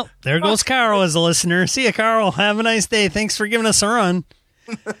 Well, there goes Carl as a listener. See ya, Carl. Have a nice day. Thanks for giving us a run.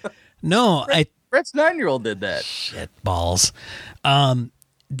 No, Brett's 9-year-old did that. Shit balls.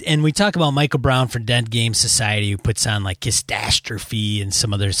 And we talk about Michael Brown for Dead Game Society, who puts on like Catastrophe and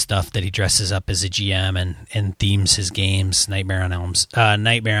some other stuff that he dresses up as a GM and themes his games. Nightmare on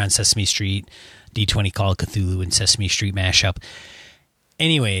Sesame Street, D20 Call of Cthulhu, and Sesame Street mashup.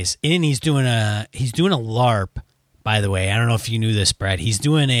 Anyways, and he's doing a LARP. By the way, I don't know if you knew this, Brett. He's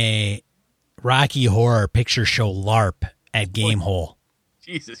doing a Rocky Horror Picture Show LARP at Gamehole.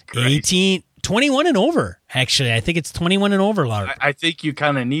 Jesus Christ. 21 and over, actually. I think it's 21 and over, LARP. I think you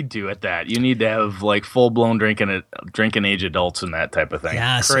kind of need to at that. You need to have like full-blown drinking age adults and that type of thing.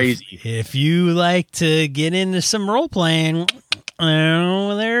 Yeah, crazy. So if you like to get into some role-playing,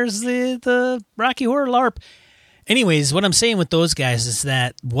 there's the Rocky Horror LARP. Anyways, what I'm saying with those guys is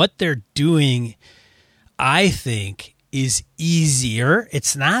that what they're doing, I think, is easier.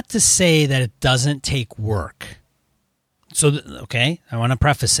 It's not to say that it doesn't take work. So, okay, I want to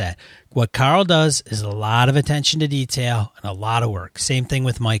preface that. What Carl does is a lot of attention to detail and a lot of work. Same thing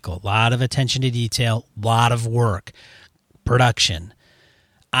with Michael. A lot of attention to detail, a lot of work, production.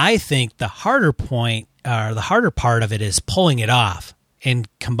 I think the harder part of it is pulling it off and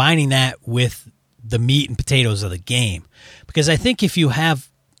combining that with the meat and potatoes of the game. Because I think if you have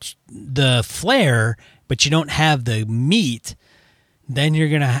the flair, but you don't have the meat, then you're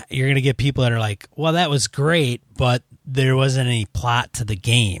gonna get people that are like, well, that was great, but there wasn't any plot to the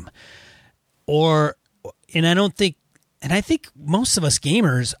game. I think most of us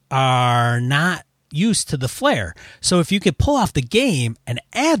gamers are not used to the flair. So if you could pull off the game and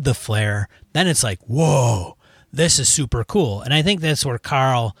add the flair, then it's like, whoa, this is super cool. And I think that's where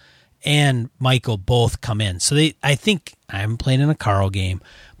Carl and Michael both come in. So I think I haven't played in a Carl game,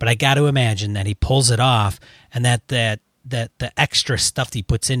 but I got to imagine that he pulls it off, and that the extra stuff that he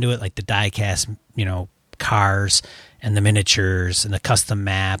puts into it, like the die-cast, cars and the miniatures and the custom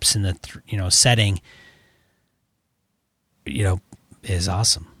maps and the setting, is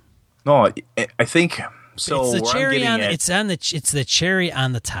awesome. No, I think so. It's the cherry on. It's the cherry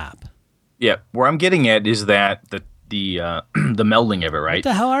on the top. Yeah, where I'm getting at is that the the melding of it, right? What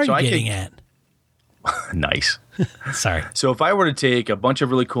the hell are you getting at? Nice. Sorry. So if I were to take a bunch of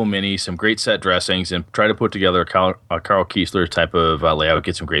really cool minis, some great set dressings, and try to put together a Carl Kiesler type of layout,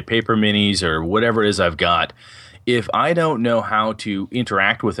 get some great paper minis or whatever it is I've got, if I don't know how to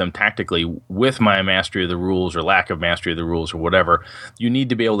interact with them tactically with my mastery of the rules or lack of mastery of the rules or whatever, you need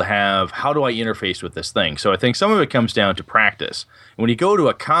to be able to have, how do I interface with this thing? So I think some of it comes down to practice. When you go to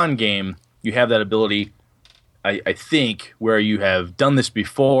a con game, you have that ability, I think, where you have done this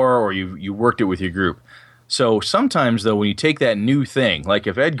before or you worked it with your group. So sometimes, though, when you take that new thing, like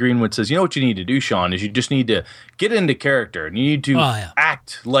if Ed Greenwood says, you know what you need to do, Sean, is you just need to get into character and you need to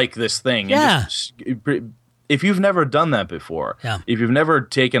act like this thing. Yeah. And if you've never done that before, if you've never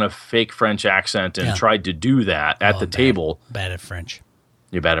taken a fake French accent and tried to do that at the table. Bad at French.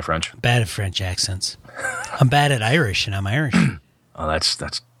 You're bad at French? Bad at French accents. I'm bad at Irish, and I'm Irish. Oh, that's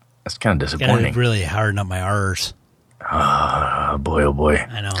kind of disappointing. Gotta really harden up my R's. Boy, oh boy.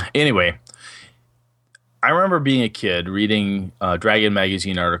 I know. Anyway, I remember being a kid reading Dragon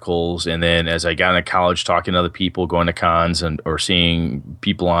magazine articles, and then as I got into college, talking to other people, going to cons, or seeing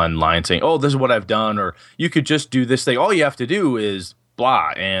people online saying, "Oh, this is what I've done," or "You could just do this thing. All you have to do is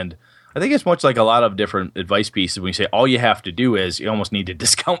blah." And I think it's much like a lot of different advice pieces. When you say all you have to do is, you almost need to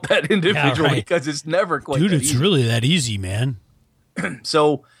discount that individually because it's never quite. Dude, that it's easy. really that easy, man.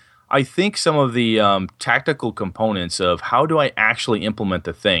 So I think some of the tactical components of how do I actually implement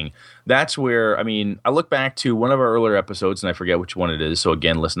the thing, that's where, I mean, I look back to one of our earlier episodes, and I forget which one it is, so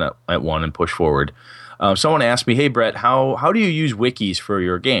again, listen at one and push forward. Someone asked me, hey, Brett, how do you use wikis for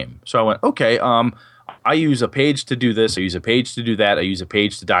your game? So I went, okay, I use a page to do this, I use a page to do that, I use a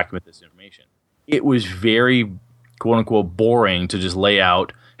page to document this information. It was very, quote-unquote, boring to just lay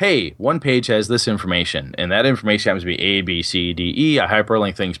out, hey, one page has this information, and that information happens to be A, B, C, D, E. I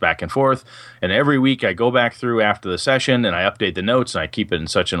hyperlink things back and forth, and every week I go back through after the session, and I update the notes, and I keep it in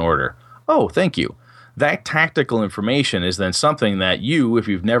such an order. Oh, thank you. That tactical information is then something that you, if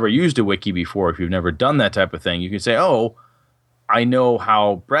you've never used a wiki before, if you've never done that type of thing, you can say, oh, I know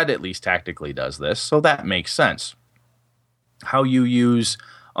how Brett at least tactically does this, so that makes sense. How you use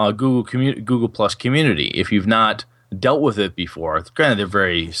Google Plus Community. If you've not dealt with it before, granted they're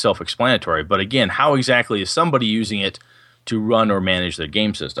very self-explanatory, but again, how exactly is somebody using it to run or manage their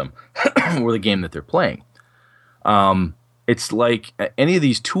game system or the game that they're playing? It's like any of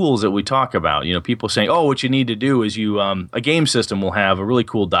these tools that we talk about, you know, people saying, oh, what you need to do is you, a game system will have a really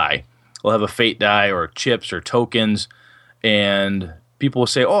cool die. We'll have a fate die or chips or tokens, and people will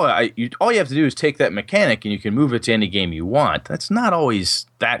say, oh, all you have to do is take that mechanic and you can move it to any game you want. That's not always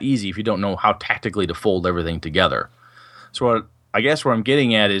that easy if you don't know how tactically to fold everything together. So I guess where I'm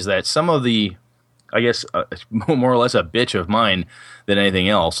getting at is that some of the, I guess, more or less a bitch of mine than anything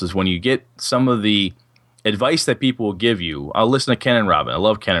else is when you get some of the advice that people will give you. I'll listen to Ken and Robin. I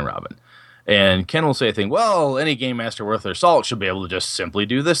love Ken and Robin. And Ken will say a thing, well, any game master worth their salt should be able to just simply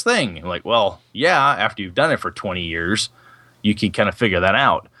do this thing. And like, well, yeah, after you've done it for 20 years, you can kind of figure that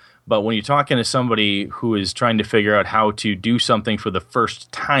out. But when you're talking to somebody who is trying to figure out how to do something for the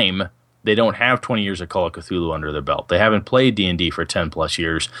first time, they don't have 20 years of Call of Cthulhu under their belt. They haven't played D&D for 10 plus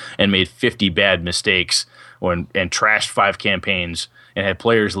years and made 50 bad mistakes and trashed 5 campaigns and had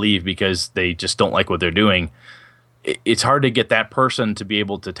players leave because they just don't like what they're doing. It's hard to get that person to be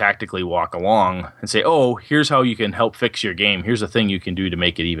able to tactically walk along and say, oh, here's how you can help fix your game. Here's a thing you can do to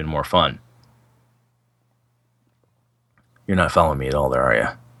make it even more fun. You're not following me at all there, are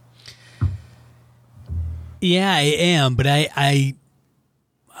you? Yeah, I am, but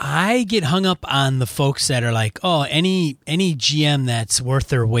I get hung up on the folks that are like, oh, any GM that's worth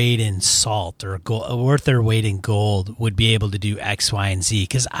their weight in salt or worth their weight in gold would be able to do X, Y, and Z.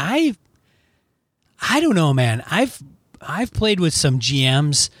 Because I don't know, man. I've played with some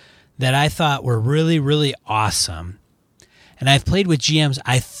GMs that I thought were really, really awesome, and I've played with GMs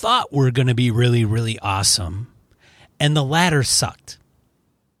I thought were going to be really, really awesome, and the latter sucked.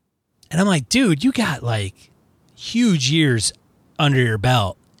 And I'm like, dude, you got like huge years under your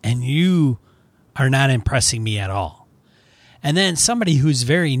belt, and you are not impressing me at all. And then somebody who's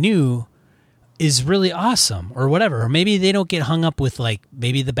very new is really awesome or whatever. Or maybe they don't get hung up with like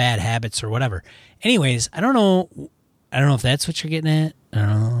maybe the bad habits or whatever. Anyways, I don't know if that's what you're getting at. I don't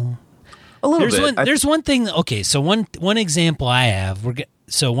know. A little bit. There's one thing. Okay, so one example I have.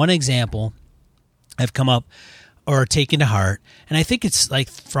 One example I've come up or taken to heart, and I think it's like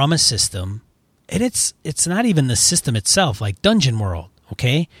from a system, and it's not even the system itself, like Dungeon World.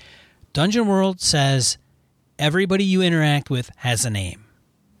 Okay, Dungeon World says everybody you interact with has a name.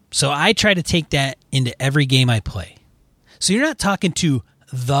 So I try to take that into every game I play. So you're not talking to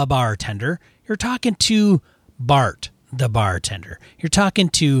the bartender. You're talking to Bart, the bartender. You're talking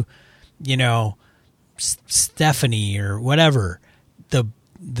to, Stephanie or whatever,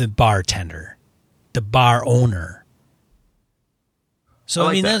 the bartender, the bar owner. So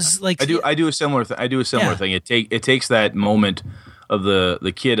I mean, that. that's like I do a similar thing. Thing. It takes that moment of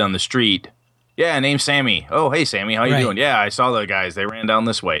the kid on the street. Yeah, name's Sammy. Oh, hey Sammy, how you doing? Yeah, I saw the guys. They ran down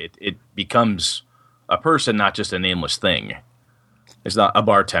this way. It becomes a person, not just a nameless thing. It's not a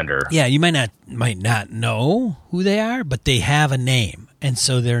bartender. Yeah, you might not know who they are, but they have a name, and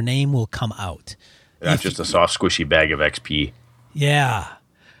so their name will come out. Not just a soft, squishy bag of XP. Yeah.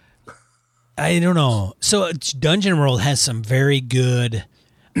 I don't know. So Dungeon World has some very good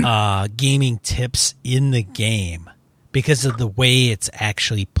gaming tips in the game because of the way it's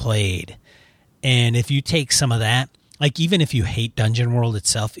actually played. And if you take some of that, like even if you hate Dungeon World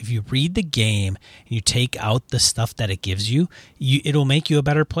itself, if you read the game and you take out the stuff that it gives you, it'll make you a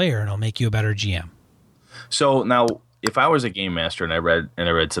better player and it'll make you a better GM. So now, if I was a game master and I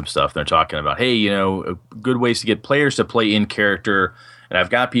read some stuff, and they're talking about, hey, good ways to get players to play in character, and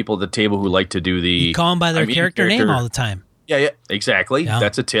I've got people at the table who like to do you call them by their character name all the time. Yeah, exactly. Yeah.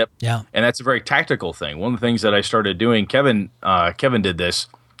 That's a tip. Yeah, and that's a very tactical thing. One of the things that I started doing, Kevin did this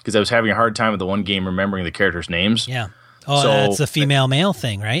because I was having a hard time with the one game remembering the characters' names. Yeah. Oh, so, that's the female-male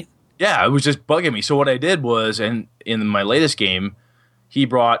thing, right? Yeah, it was just bugging me. So what I did was, and in my latest game, he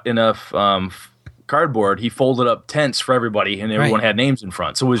brought enough cardboard. He folded up tents for everybody, and everyone had names in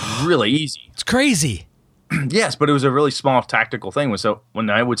front. So it was really easy. It's crazy. Yes, but it was a really small tactical thing. So when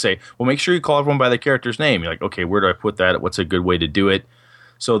I would say, well, make sure you call everyone by the character's name, you're like, okay, where do I put that? What's a good way to do it?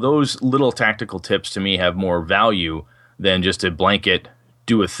 So those little tactical tips to me have more value than just a blanket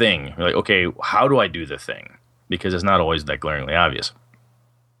do a thing. You're like, okay, how do I do the thing? Because it's not always that glaringly obvious.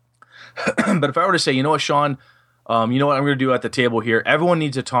 But if I were to say, you know what, Sean, you know what I'm going to do at the table here? Everyone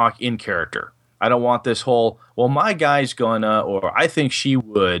needs to talk in character. I don't want this whole, well, my guy's gonna, or I think she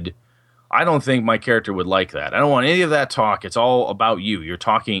would. I don't think my character would like that. I don't want any of that talk. It's all about you. You're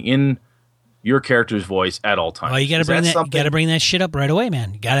talking in your character's voice at all times. Well, you got to bring that. You got to bring that shit up right away,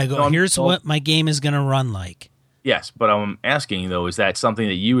 man. You got to go. No, here's what my game is going to run like. Yes, but I'm asking though, is that something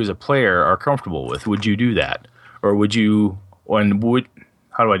that you as a player are comfortable with? Would you do that, or would you? How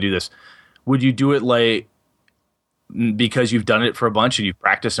do I do this? Would you do it like because you've done it for a bunch and you've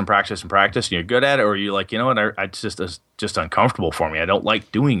practiced and practiced and practiced and you're good at it, or are you like, you know what, it's just uncomfortable for me. I don't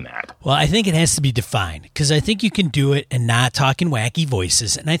like doing that. Well, I think it has to be defined because I think you can do it and not talk in wacky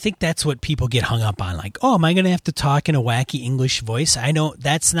voices. And I think that's what people get hung up on. Like, oh, am I going to have to talk in a wacky English voice?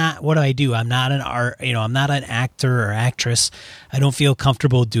 That's not what I do. I'm not I'm not an actor or actress. I don't feel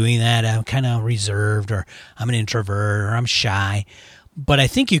comfortable doing that. I'm kind of reserved, or I'm an introvert, or I'm shy. But I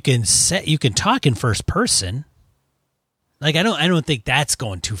think you can talk in first person. Like, I don't think that's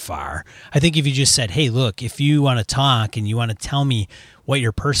going too far. I think if you just said, hey, look, if you want to talk and you want to tell me what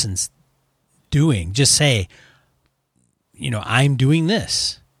your person's doing, just say, I'm doing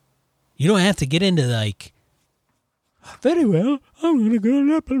this. You don't have to get into like, very well, I'm going to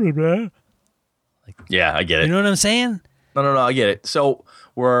go blah, blah, blah. Like, yeah, I get it. You know what I'm saying? No, I get it. So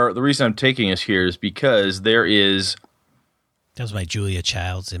the reason I'm taking us here is because there is. That was my Julia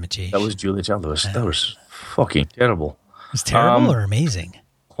Childs imitation. That was Julia Childs. That was fucking terrible. It's terrible or amazing?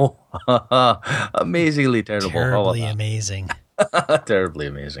 Oh, amazingly terrible. Terribly amazing. Terribly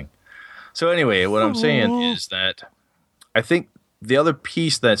amazing. So anyway, what I'm saying is that I think the other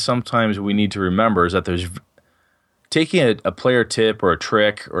piece that sometimes we need to remember is that there's taking a player tip or a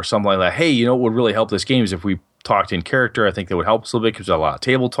trick or something like that. Hey, what would really help this game is if we talked in character. I think that would help us a little bit because there's a lot of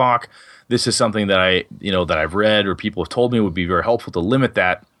table talk. This is something that that I've read or people have told me would be very helpful to limit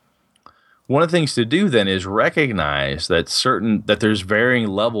that. One of the things to do then is recognize that there's varying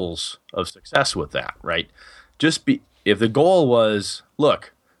levels of success with that, right? If the goal was,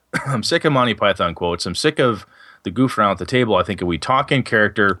 look, I'm sick of Monty Python quotes, I'm sick of the goof around at the table, I think if we talk in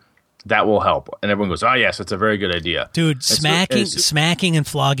character, that will help. And everyone goes, oh yes, it's a very good idea. Dude, smacking and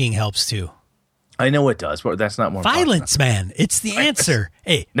flogging helps too. I know it does, but that's not more violence, man. It's the answer.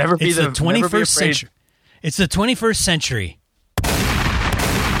 Hey, the 21st century. It's the 21st century.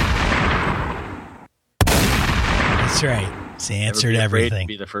 That's right. It's the answer to everything.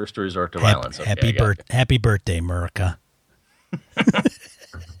 Be the first to resort to violence. Okay, happy birthday, Murica.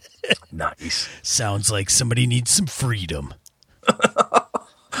 Nice. Sounds like somebody needs some freedom.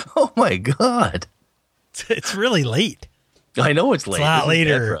 Oh my God. It's really late. I know it's late. It's a lot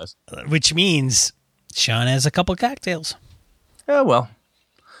later, which means Sean has a couple cocktails. Yeah, well.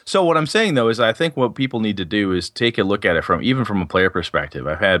 So what I'm saying, though, is I think what people need to do is take a look at it even from a player perspective.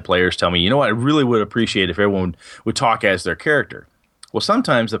 I've had players tell me, you know what, I really would appreciate if everyone would talk as their character. Well,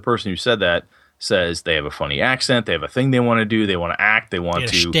 sometimes the person who said that says they have a funny accent, they have a thing they want to do, they want to act, they want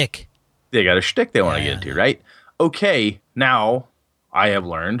to shtick. They got a shtick they want to get into, right? Okay, now I have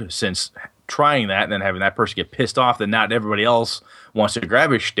learned since trying that and then having that person get pissed off that not everybody else wants to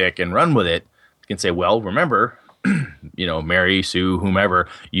grab his shtick and run with it, you can say, well, remember, Mary, Sue, whomever,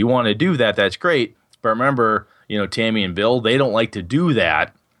 you want to do that, that's great. But remember, Tammy and Bill, they don't like to do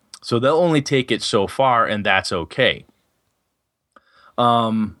that. So they'll only take it so far, and that's okay.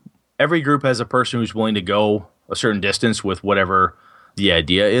 Every group has a person who's willing to go a certain distance with whatever the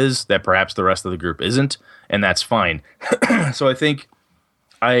idea is that perhaps the rest of the group isn't, and that's fine. So I think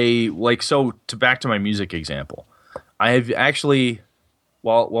back to my music example. I have actually,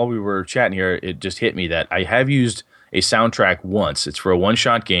 while we were chatting here, it just hit me that I have used a soundtrack once. It's for a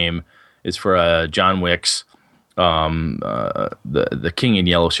one-shot game. It's for John Wick's the King in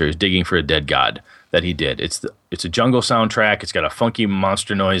Yellow series, Digging for a Dead God, that he did. It's a jungle soundtrack. It's got a funky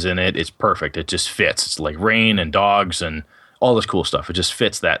monster noise in it. It's perfect. It just fits. It's like rain and dogs and all this cool stuff. It just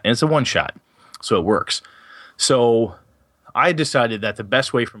fits that. And it's a one-shot, so it works. So I decided that the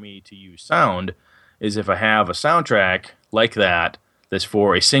best way for me to use sound is if I have a soundtrack like that that's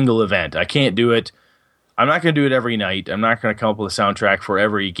for a single event. I can't do it. I'm not going to do it every night. I'm not going to come up with a soundtrack for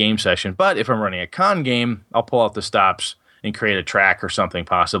every game session. But if I'm running a con game, I'll pull out the stops and create a track or something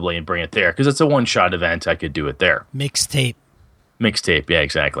possibly and bring it there. Because it's a one-shot event. I could do it there. Mixtape. Yeah,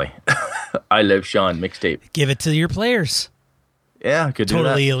 exactly. I love Sean, mixtape. Give it to your players. Yeah, I could do that.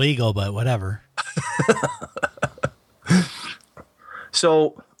 Totally illegal, but whatever.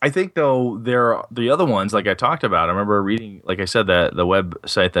 So I think, though, the other ones, like I talked about, I remember reading, like I said, the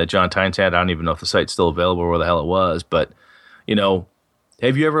website that John Tynes had. I don't even know if the site's still available or where the hell it was. But,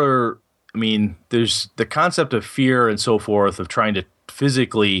 have you ever, there's the concept of fear and so forth of trying to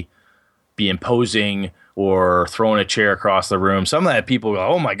physically be imposing or throwing a chair across the room. Some of that people go,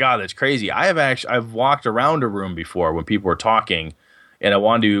 oh my God, that's crazy. I've walked around a room before when people were talking and I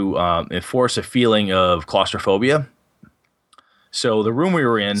wanted to enforce a feeling of claustrophobia. So the room we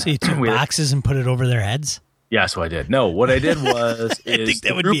were in, so you took boxes and put it over their heads. Yeah, so I did. No, what I did was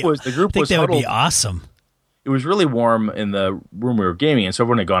the group was that huddled. would be awesome. It was really warm in the room we were gaming, and so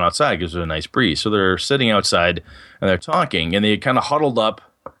everyone had gone outside because it was a nice breeze. So they're sitting outside and they're talking, and they kind of huddled up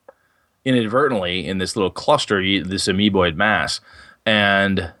inadvertently in this little cluster, this amoeboid mass.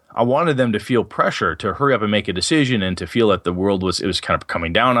 And I wanted them to feel pressure to hurry up and make a decision and to feel that the world was kind of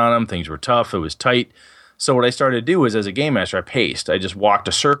coming down on them. Things were tough. It was tight. So what I started to do was, as a game master, I paced. I just walked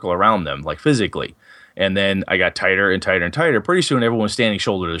a circle around them, like physically. And then I got tighter and tighter and tighter. Pretty soon everyone was standing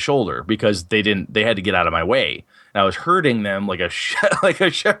shoulder to shoulder because they had to get out of my way. And I was herding them like a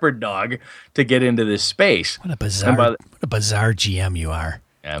shepherd dog to get into this space. What a bizarre GM you are.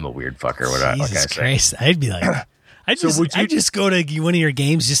 I'm a weird fucker. Jesus Christ. I'd be like, I'd just go to one of your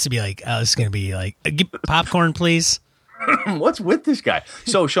games just to be like, oh, this is going to be like, popcorn, please. What's with this guy?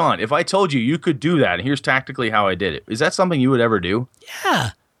 So, Sean, if I told you could do that, and here's tactically how I did it, is that something you would ever do? Yeah.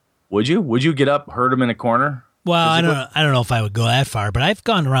 Would you? Would you get up, herd him in a corner? Well, I don't know if I would go that far, but I've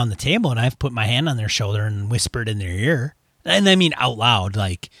gone around the table and I've put my hand on their shoulder and whispered in their ear, and I mean out loud,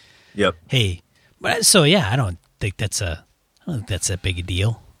 like, "Yep, hey." But so yeah, I don't think that's that big a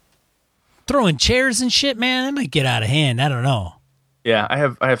deal. Throwing chairs and shit, man, that might get out of hand. I don't know. Yeah, I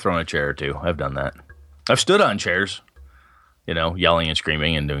have thrown a chair or two. I've done that. I've stood on chairs. Yelling and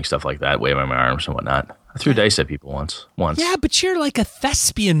screaming and doing stuff like that, waving my arms and whatnot. I threw dice at people once. Yeah, but you're like a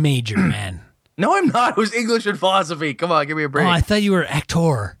thespian major, man. No, I'm not. It was English and philosophy. Come on, give me a break. Oh, I thought you were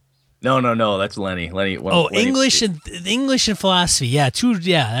actor. No. That's Lenny. Lenny. English and philosophy. Yeah,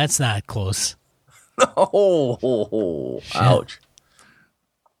 that's not close. Oh, ouch.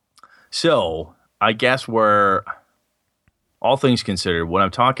 So, I guess where all things considered, what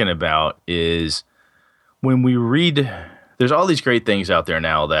I'm talking about is when we read. There's all these great things out there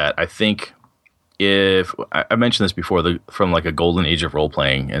now that I think, if I mentioned this before, from like a golden age of role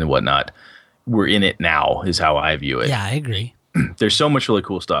playing and whatnot, we're in it now is how I view it. Yeah, I agree. There's so much really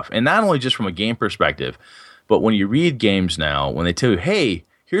cool stuff, and not only just from a game perspective, but when you read games now, when they tell you, "Hey,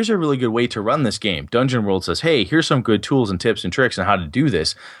 here's a really good way to run this game," Dungeon World says, "Hey, here's some good tools and tips and tricks on how to do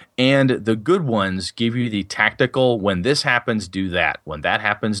this," and the good ones give you the tactical. When this happens, do that. When that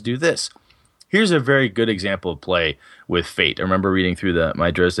happens, do this. Here's a very good example of play with Fate. I remember reading through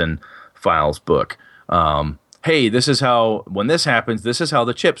my Dresden Files book. Hey, this is how, when this happens, this is how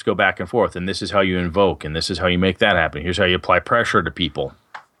the chips go back and forth, and this is how you invoke, and this is how you make that happen. Here's how you apply pressure to people.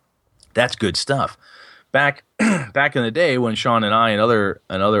 That's good stuff. Back in the day when Sean and I and other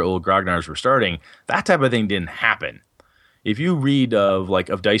old grognards were starting, that type of thing didn't happen. If you read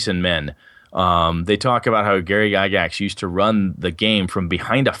of Dice and Men, They talk about how Gary Gygax used to run the game from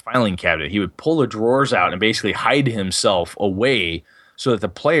behind a filing cabinet. He would pull the drawers out and basically hide himself away so that the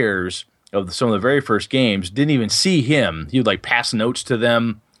players of some of the very first games didn't even see him. He would like pass notes to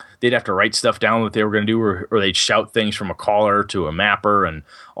them. They'd have to write stuff down what they were going to do, or they'd shout things from a caller to a mapper and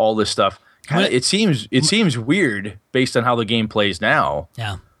all this stuff. It seems weird based on how the game plays now.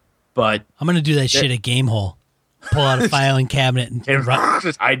 Yeah. But I'm going to do that shit at Gamehole. Pull out a filing cabinet and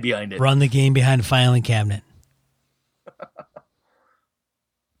just hide behind it. Run the game behind a filing cabinet.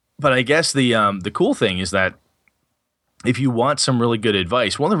 But I guess the cool thing is that if you want some really good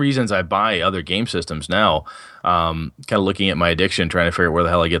advice, one of the reasons I buy other game systems now, kind of looking at my addiction, trying to figure out where the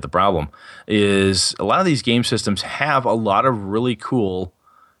hell I get the problem, is a lot of these game systems have a lot of really cool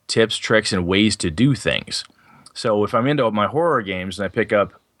tips, tricks, and ways to do things. So if I'm into my horror games and I pick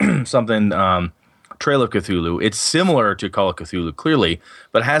up something, Trail of Cthulhu, it's similar to Call of Cthulhu, clearly,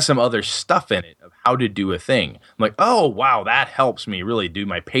 but has some other stuff in it of how to do a thing. I'm like, oh, wow, that helps me really do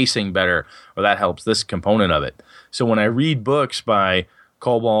my pacing better, or that helps this component of it. So when I read books by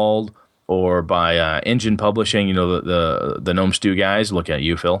Kobold or by Engine Publishing, the Gnome Stew guys, looking at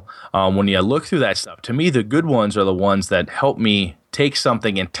you, Phil, when you look through that stuff, to me, the good ones are the ones that help me take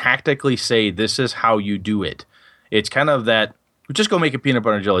something and tactically say, this is how you do it. It's kind of that, just go make a peanut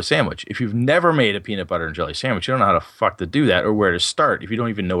butter and jelly sandwich. If you've never made a peanut butter and jelly sandwich, you don't know how to fuck to do that or where to start if you don't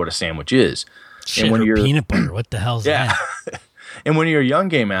even know what a sandwich is. Shit, and when you're peanut butter, what the hell's that? And when you're a young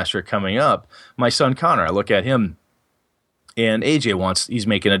game master coming up, my son Connor, I look at him, and AJ he's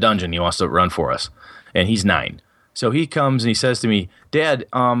making a dungeon. He wants to run for us, and he's 9. So he comes and he says to me, Dad,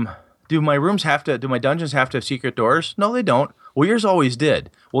 do my dungeons have to have secret doors? No, they don't. Well, yours always did.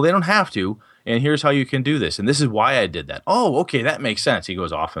 Well, they don't have to. And here's how you can do this. And this is why I did that. Oh, okay, that makes sense. He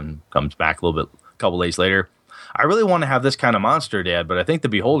goes off and comes back a couple days later. I really want to have this kind of monster, Dad, but I think the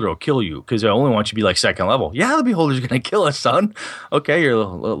Beholder will kill you because I only want you to be like second level. Yeah, the Beholder's going to kill us, son. Okay, you're a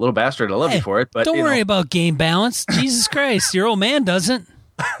little bastard. I love you for it. But don't worry about game balance. Jesus Christ, your old man doesn't.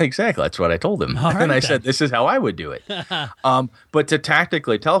 Exactly. That's what I told him. And I said, this is how I would do it. But to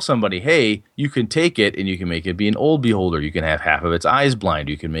tactically tell somebody, hey, you can take it and you can make it be an old Beholder. You can have half of its eyes blind.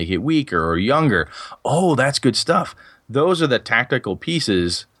 You can make it weaker or younger. Oh, that's good stuff. Those are the tactical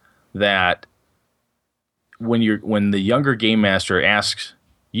pieces that when the younger game master asks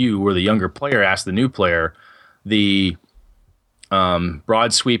you, or the younger player asks the new player, the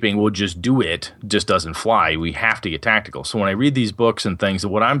broad sweeping, we'll just do it, just doesn't fly. We have to get tactical. So when I read these books and things,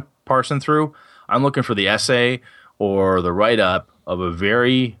 what I'm parsing through, I'm looking for the essay or the write-up of a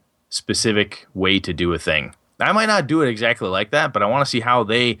very specific way to do a thing. I might not do it exactly like that, but I want to see how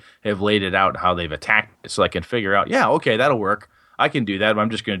they have laid it out, how they've attacked it, so I can figure out, yeah, okay, that'll work. I can do that, but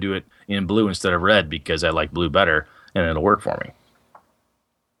I'm just going to do it in blue instead of red because I like blue better, and it'll work for me.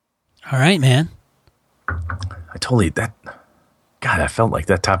 All right, man. I totally that. God, I felt like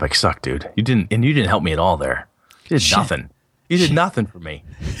that topic sucked, dude. You didn't help me at all there. You did nothing. You did nothing for me.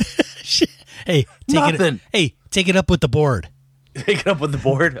 Hey, take it up with the board. Take it up with the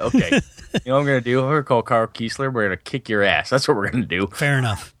board? Okay. You know what I'm going to do? We're going to call Carl Kiesler. We're going to kick your ass. That's what we're going to do. Fair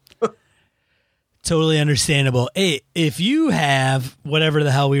enough. Totally understandable. Hey, if you have whatever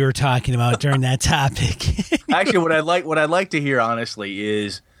the hell we were talking about during that topic. Actually, what I'd like to hear, honestly,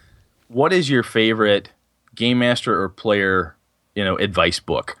 is what is your favorite game master or player advice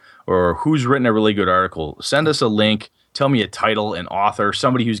book, or who's written a really good article? Send us a link. Tell me a title, an author,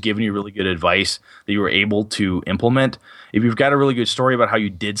 somebody who's given you really good advice that you were able to implement. If you've got a really good story about how you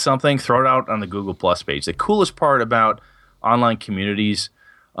did something, throw it out on the Google Plus page. The coolest part about online communities,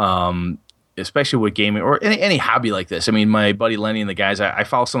 especially with gaming or any hobby like this. I mean, my buddy Lenny and the guys, I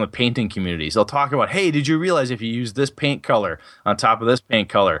follow some of the painting communities. They'll talk about, hey, did you realize if you use this paint color on top of this paint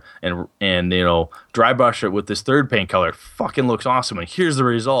color and dry brush it with this third paint color, it fucking looks awesome. And here's the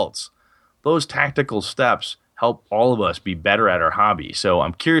results. Those tactical steps help all of us be better at our hobby. So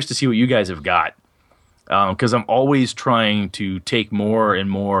I'm curious to see what you guys have got, because I'm always trying to take more and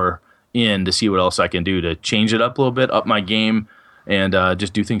more in to see what else I can do to change it up a little bit, up my game, and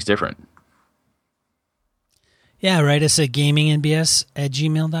just do things different. Yeah, write us at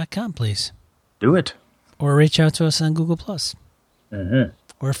gamingnbs@gmail.com, please. Do it. Or reach out to us on Google+. Mm-hmm.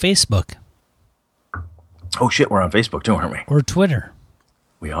 Or Facebook. Oh, shit, we're on Facebook too, aren't we? Or Twitter.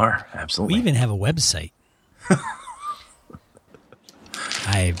 We are, absolutely. We even have a website.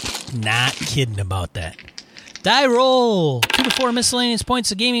 I'm not kidding about that. Die roll! 2 to 4 miscellaneous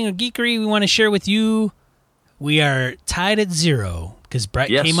points of gaming or geekery we want to share with you. We are tied at 0 because Brett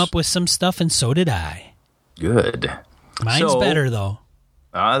came up with some stuff and so did I. Good. Mine's better, though.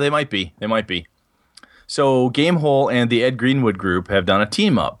 They might be. So Gamehole and the Ed Greenwood Group have done a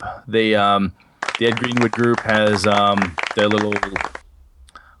team up. The Ed Greenwood Group has their little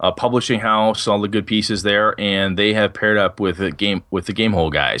publishing house, all the good pieces there, and they have paired up with the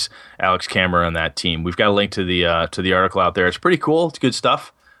Gamehole guys, Alex Cameron and that team. We've got a link to the article out there. It's pretty cool. It's good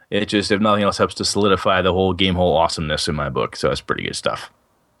stuff. It just, if nothing else, helps to solidify the whole Gamehole awesomeness in my book. So it's pretty good stuff.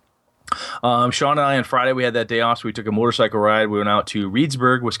 Sean and I on Friday, we had that day off, so we took a motorcycle ride. We went out to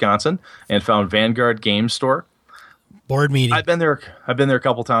Reedsburg, Wisconsin, and found Vanguard Games Store. Board meeting. I've been there a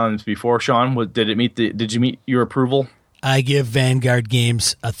couple times before. Sean, did you meet your approval? I give Vanguard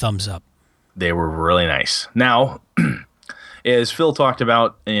Games a thumbs up. They were really nice. Now, as Phil talked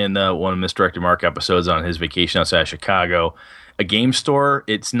about in one of Misdirected Mark episodes on his vacation outside of Chicago, a game store,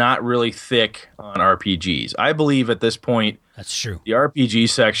 it's not really thick on RPGs. I believe at this point, that's true. The RPG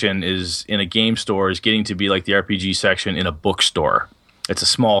section is in a game store is getting to be like the RPG section in a bookstore. It's a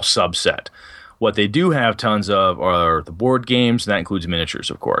small subset. What they do have tons of are the board games, and that includes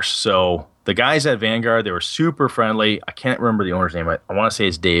miniatures, of course. So the guys at Vanguard, they were super friendly. I can't remember the owner's name. I want to say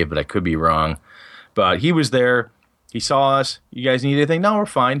it's Dave, but I could be wrong. But he was there. He saw us. You guys need anything? No, we're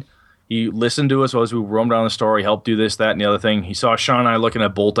fine. He listened to us as we roamed around the store. He helped do this, that, and the other thing. He saw Sean and I looking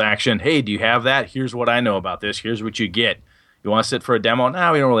at Bolt Action. Hey, do you have that? Here's what I know about this. Here's what you get. You want to sit for a demo?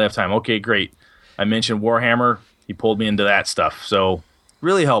 No, we don't really have time. Okay, great. I mentioned Warhammer. He pulled me into that stuff. So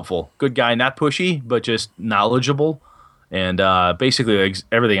really helpful. Good guy. Not pushy, but just knowledgeable. And basically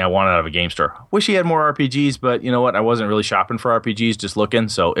everything I wanted out of a game store. Wish he had more RPGs, but you know what? I wasn't really shopping for RPGs, just looking,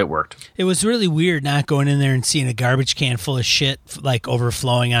 so it worked. It was really weird not going in there and seeing a garbage can full of shit like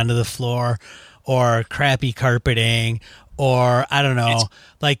overflowing onto the floor, or crappy carpeting, or I don't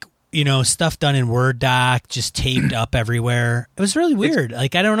know, stuff done in Word doc, just taped up everywhere. It was really weird. I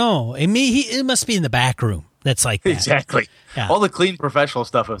don't know. It must be in the back room. That's like that. Exactly. Yeah. All the clean professional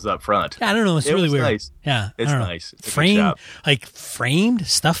stuff was up front. Yeah, I don't know. It's really weird. Nice. Yeah, it's nice. It's framed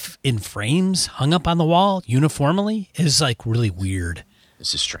stuff in frames hung up on the wall uniformly is really weird.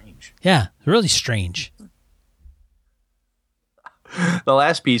 This is strange. Yeah, really strange. The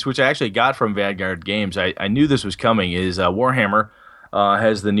last piece, which I actually got from Vanguard Games, I knew this was coming, is Warhammer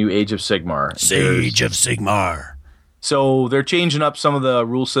has the new Age of Sigmar. Age of Sigmar. So they're changing up some of the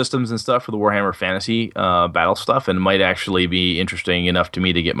rule systems and stuff for the Warhammer Fantasy battle stuff, and it might actually be interesting enough to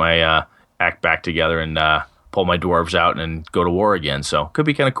me to get my act back together and pull my dwarves out and go to war again. So could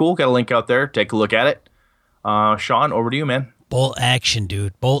be kind of cool. Got a link out there. Take a look at it. Sean, over to you, man. Bolt action,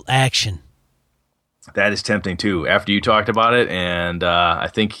 dude. Bolt action. That is tempting too. After you talked about it, and I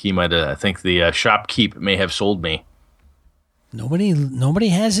think the shopkeep may have sold me. Nobody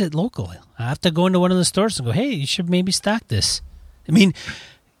has it locally. I have to go into one of the stores and go, hey, you should maybe stock this. I mean,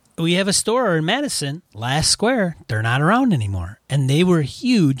 we have a store in Madison, Last Square. They're not around anymore. And they were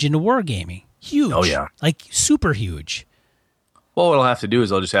huge into wargaming. Huge. Oh, yeah. Super huge. Well, what I'll have to do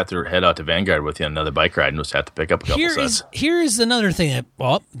is I'll just have to head out to Vanguard with you on another bike ride and just have to pick up a couple sets. Here's another thing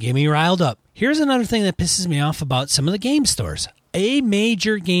that, get me riled up. Here's another thing that pisses me off about some of the game stores. A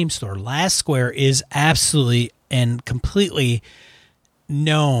major game store, Last Square, is absolutely and completely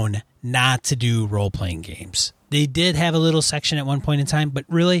known not to do role-playing games. They did have a little section at one point in time, but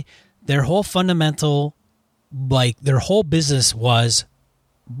really their whole fundamental, their whole business was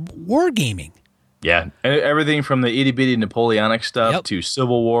wargaming. Yeah, everything from the itty-bitty Napoleonic stuff to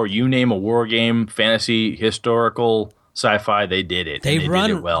Civil War, you name a war game, fantasy, historical, sci-fi, they did it. They did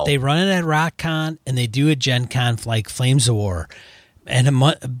it well. They run it at RockCon, and they do a Gen Con like Flames of War. And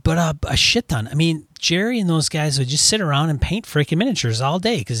a shit ton. I mean, Jerry and those guys would just sit around and paint freaking miniatures all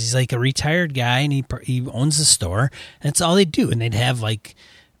day because he's like a retired guy and he owns the store. And that's all they do. And they'd have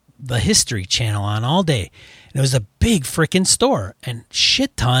the History Channel on all day. And it was a big freaking store and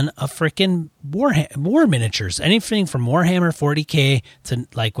shit ton of freaking war miniatures. Anything from Warhammer 40K to,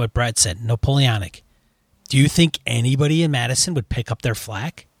 like what Brett said, Napoleonic. Do you think anybody in Madison would pick up their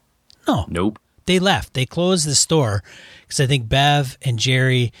flack? No. Nope. They left. They closed the store because I think Bev and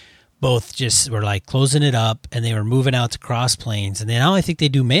Jerry both just were closing it up, and they were moving out to Cross Plains. And now I think they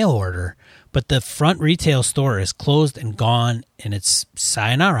do mail order, but the front retail store is closed and gone, and it's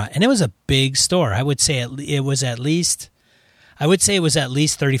sayonara. And it was a big store. I would say it was at least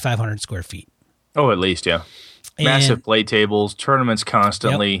 3,500 square feet. Oh, at least, yeah. Massive play tables, tournaments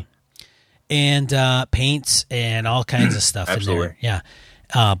constantly. Yep. And paints and all kinds of stuff in there. Yeah.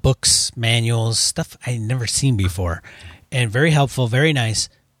 Books, manuals, stuff I'd never seen before, and very helpful, very nice.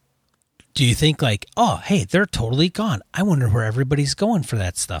 Do you think hey, they're totally gone? I wonder where everybody's going for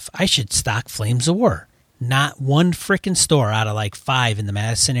that stuff. I should stock Flames of War. Not one freaking store out of 5 in the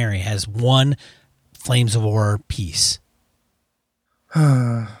Madison area has one Flames of War piece.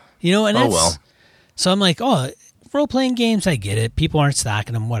 And that's, So I'm like, oh, role-playing games, I get it. People aren't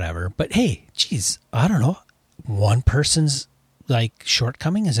stocking them, whatever. But hey, geez, I don't know. One person's like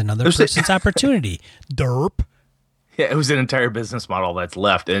shortcoming is another person's opportunity. Derp. Yeah, it was an entire business model that's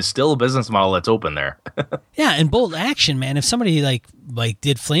left, and it's still a business model that's open there. Yeah, and bolt action, man. If somebody like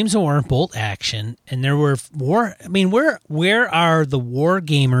did Flames of War bolt action, and there were war, I mean, where are the war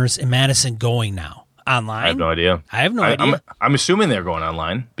gamers in Madison going now? Online? I have no idea. I have no idea. I'm assuming they're going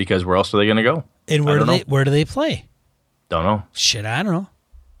online because where else are they going to go? And where do they play? Don't know. Shit, I don't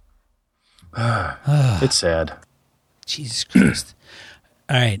know. It's sad. Jesus Christ.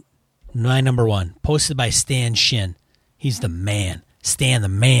 All right. My number one, posted by Stan Shin. He's the man. Stan the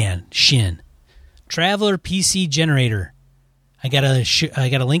man, Shin. Traveler PC Generator. I got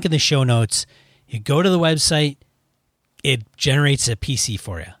a link in the show notes. You go to the website, it generates a PC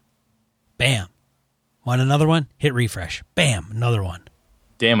for you. Bam. Want another one? Hit refresh. Bam, another one.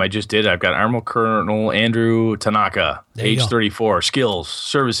 Damn, I just did. I've got Armo Colonel Andrew Tanaka, age 34, skills,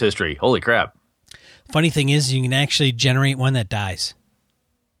 service history. Holy crap. Funny thing is, you can actually generate one that dies.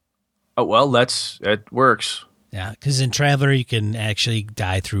 Oh, well, it works. Yeah, because in Traveler, you can actually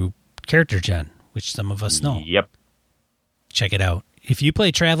die through character gen, which some of us know. Yep. Check it out. If you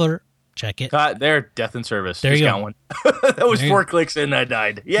play Traveler, check it. There, Death in Service. There you got go. One. That was 4 clicks and I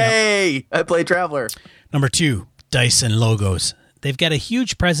died. Yay! Yep. I played Traveler. Number 2, Dyson Logos. They've got a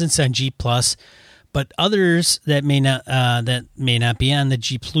huge presence on G+, but others that may not be on the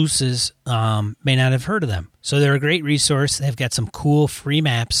G Pluses may not have heard of them. So they're a great resource. They've got some cool free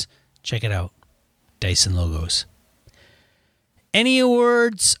maps. Check it out. Dyson Logos. Any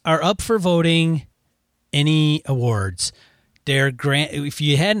awards are up for voting. Any awards. If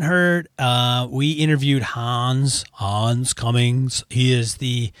you hadn't heard, we interviewed Hans Cummings. He was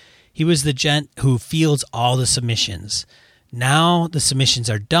the gent who fields all the submissions. Now the submissions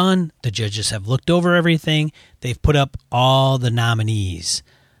are done. The judges have looked over everything. They've put up all the nominees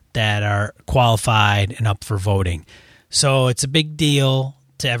that are qualified and up for voting. So it's a big deal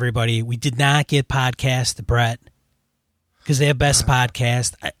to everybody. We did not get podcast to Brett because they have best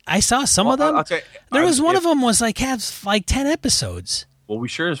podcast. I saw some of them. There was one of them was has like 10 episodes. Well, we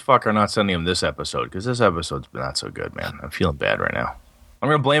sure as fuck are not sending him this episode because this episode's not so good, man. I'm feeling bad right now. I'm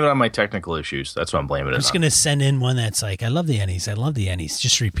going to blame it on my technical issues. That's what I'm blaming it on. I'm just going to send in one that's like, I love the Ennies. I love the Ennies.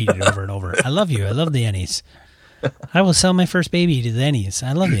 Just repeat it over and over. I love you. I love the Ennies. I will sell my first baby to the Ennies.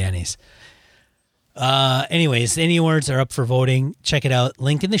 I love the Ennies. Anyways, any awards are up for voting. Check it out.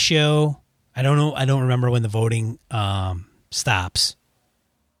 Link in the show. I don't know. I don't remember when the voting stops.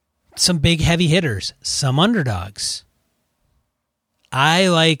 Some big heavy hitters. Some underdogs. I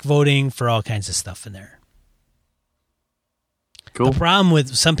like voting for all kinds of stuff in there. Cool. The problem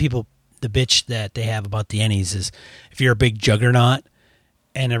with some people, the bitch that they have about the Ennies is if you're a big juggernaut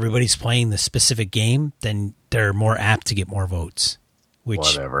and everybody's playing the specific game, then they're more apt to get more votes.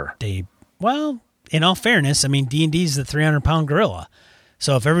 Whatever. Well, in all fairness, I mean, D&D is the 300-pound gorilla.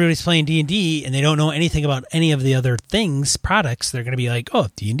 So if everybody's playing D&D and they don't know anything about any of the other products, they're going to be like, oh,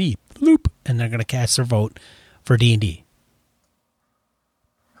 D&D, bloop, and they're going to cast their vote for D&D.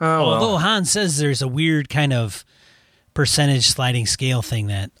 Although Hans says there's a weird kind of percentage sliding scale thing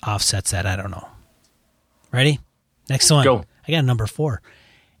that offsets that. I don't know. Ready? Next one. Go. I got number 4.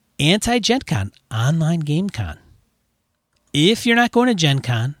 Anti-Gen Con, online game con. If you're not going to Gen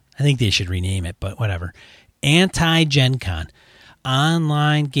Con, I think they should rename it, but whatever. Anti-Gen Con,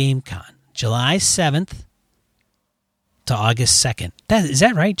 online game con. July 7th to August 2nd. Is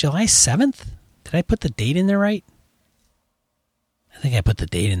that right? July 7th? Did I put the date in there right? I think I put the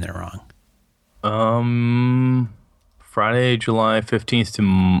date in there wrong. Friday, July 15th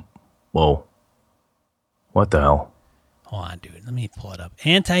to... Whoa. What the hell? Hold on, dude. Let me pull it up.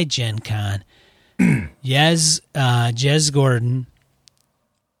 Anti-Gen Con. Jez Gordon.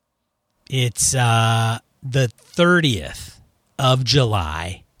 It's the 30th of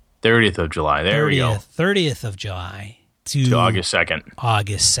July. 30th of July. There we go. 30th of July to August 2nd.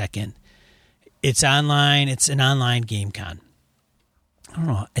 August 2nd. It's online. It's an online game con. I don't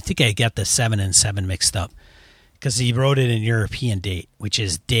know. I think I got the 7 and 7 mixed up because he wrote it in European date, which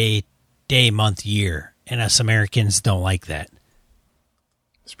is day, month, year. And us Americans don't like that.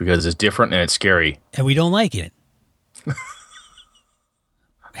 It's because it's different and it's scary. And we don't like it.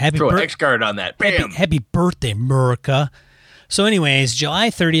 Throw an X card on that. Bam. Happy birthday, America. So anyways, July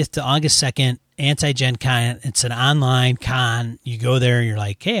 30th to August 2nd, Anti-Gen Con. It's an online con. You go there and you're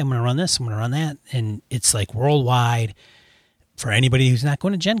like, hey, I'm going to run this. I'm going to run that. And it's like worldwide for anybody who's not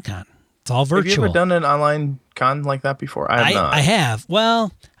going to Gen Con. It's all virtual. Have you ever done an online con like that before? I have not. I have.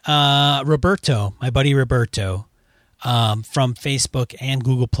 Well, Roberto, my buddy Roberto, from Facebook and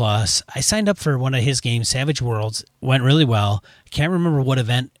Google Plus. I signed up for one of his games, Savage Worlds. Went really well. I can't remember what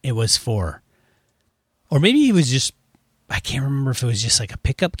event it was for. Or maybe he was just, I can't remember if it was just like a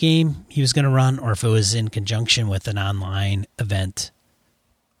pickup game he was going to run or if it was in conjunction with an online event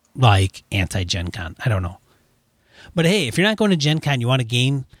like Anti-Gen Con. I don't know. But hey, if you're not going to Gen Con, you want a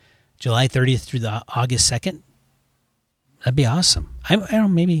game July 30th through the August 2nd? That'd be awesome. I don't know,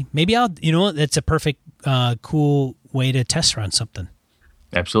 maybe I'll, that's a perfect, cool way to test run something.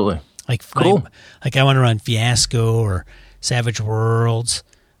 Absolutely. Like, cool. Like I want to run Fiasco or Savage Worlds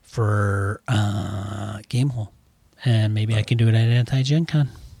for Gamehole. And maybe I can do it at Anti-Gen Con.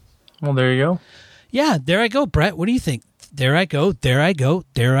 Well, there you go. Yeah, there I go, Brett. What do you think? There I go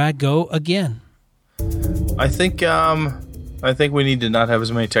again. I think we need to not have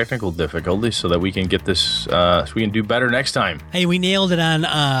as many technical difficulties so that we can get this, so we can do better next time. Hey, we nailed it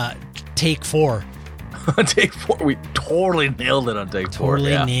on take 4. Take 4. We totally nailed it on take 4.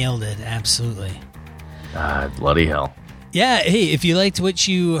 Totally nailed it. Absolutely. Bloody hell. Yeah, hey, if you liked what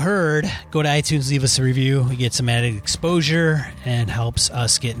you heard, go to iTunes, leave us a review. We get some added exposure and helps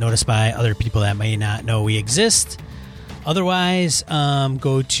us get noticed by other people that may not know we exist. Otherwise,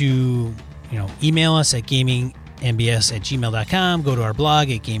 go to, email us at gamingnbs@gmail.com. Go to our blog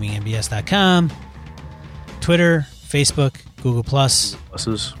at gamingnbs.com. Twitter, Facebook, Google+.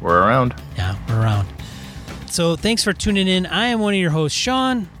 Pluses, we're around. Yeah, we're around. So thanks for tuning in. I am one of your hosts,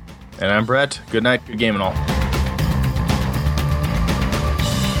 Sean. And I'm Brett. Good night. Good game and all.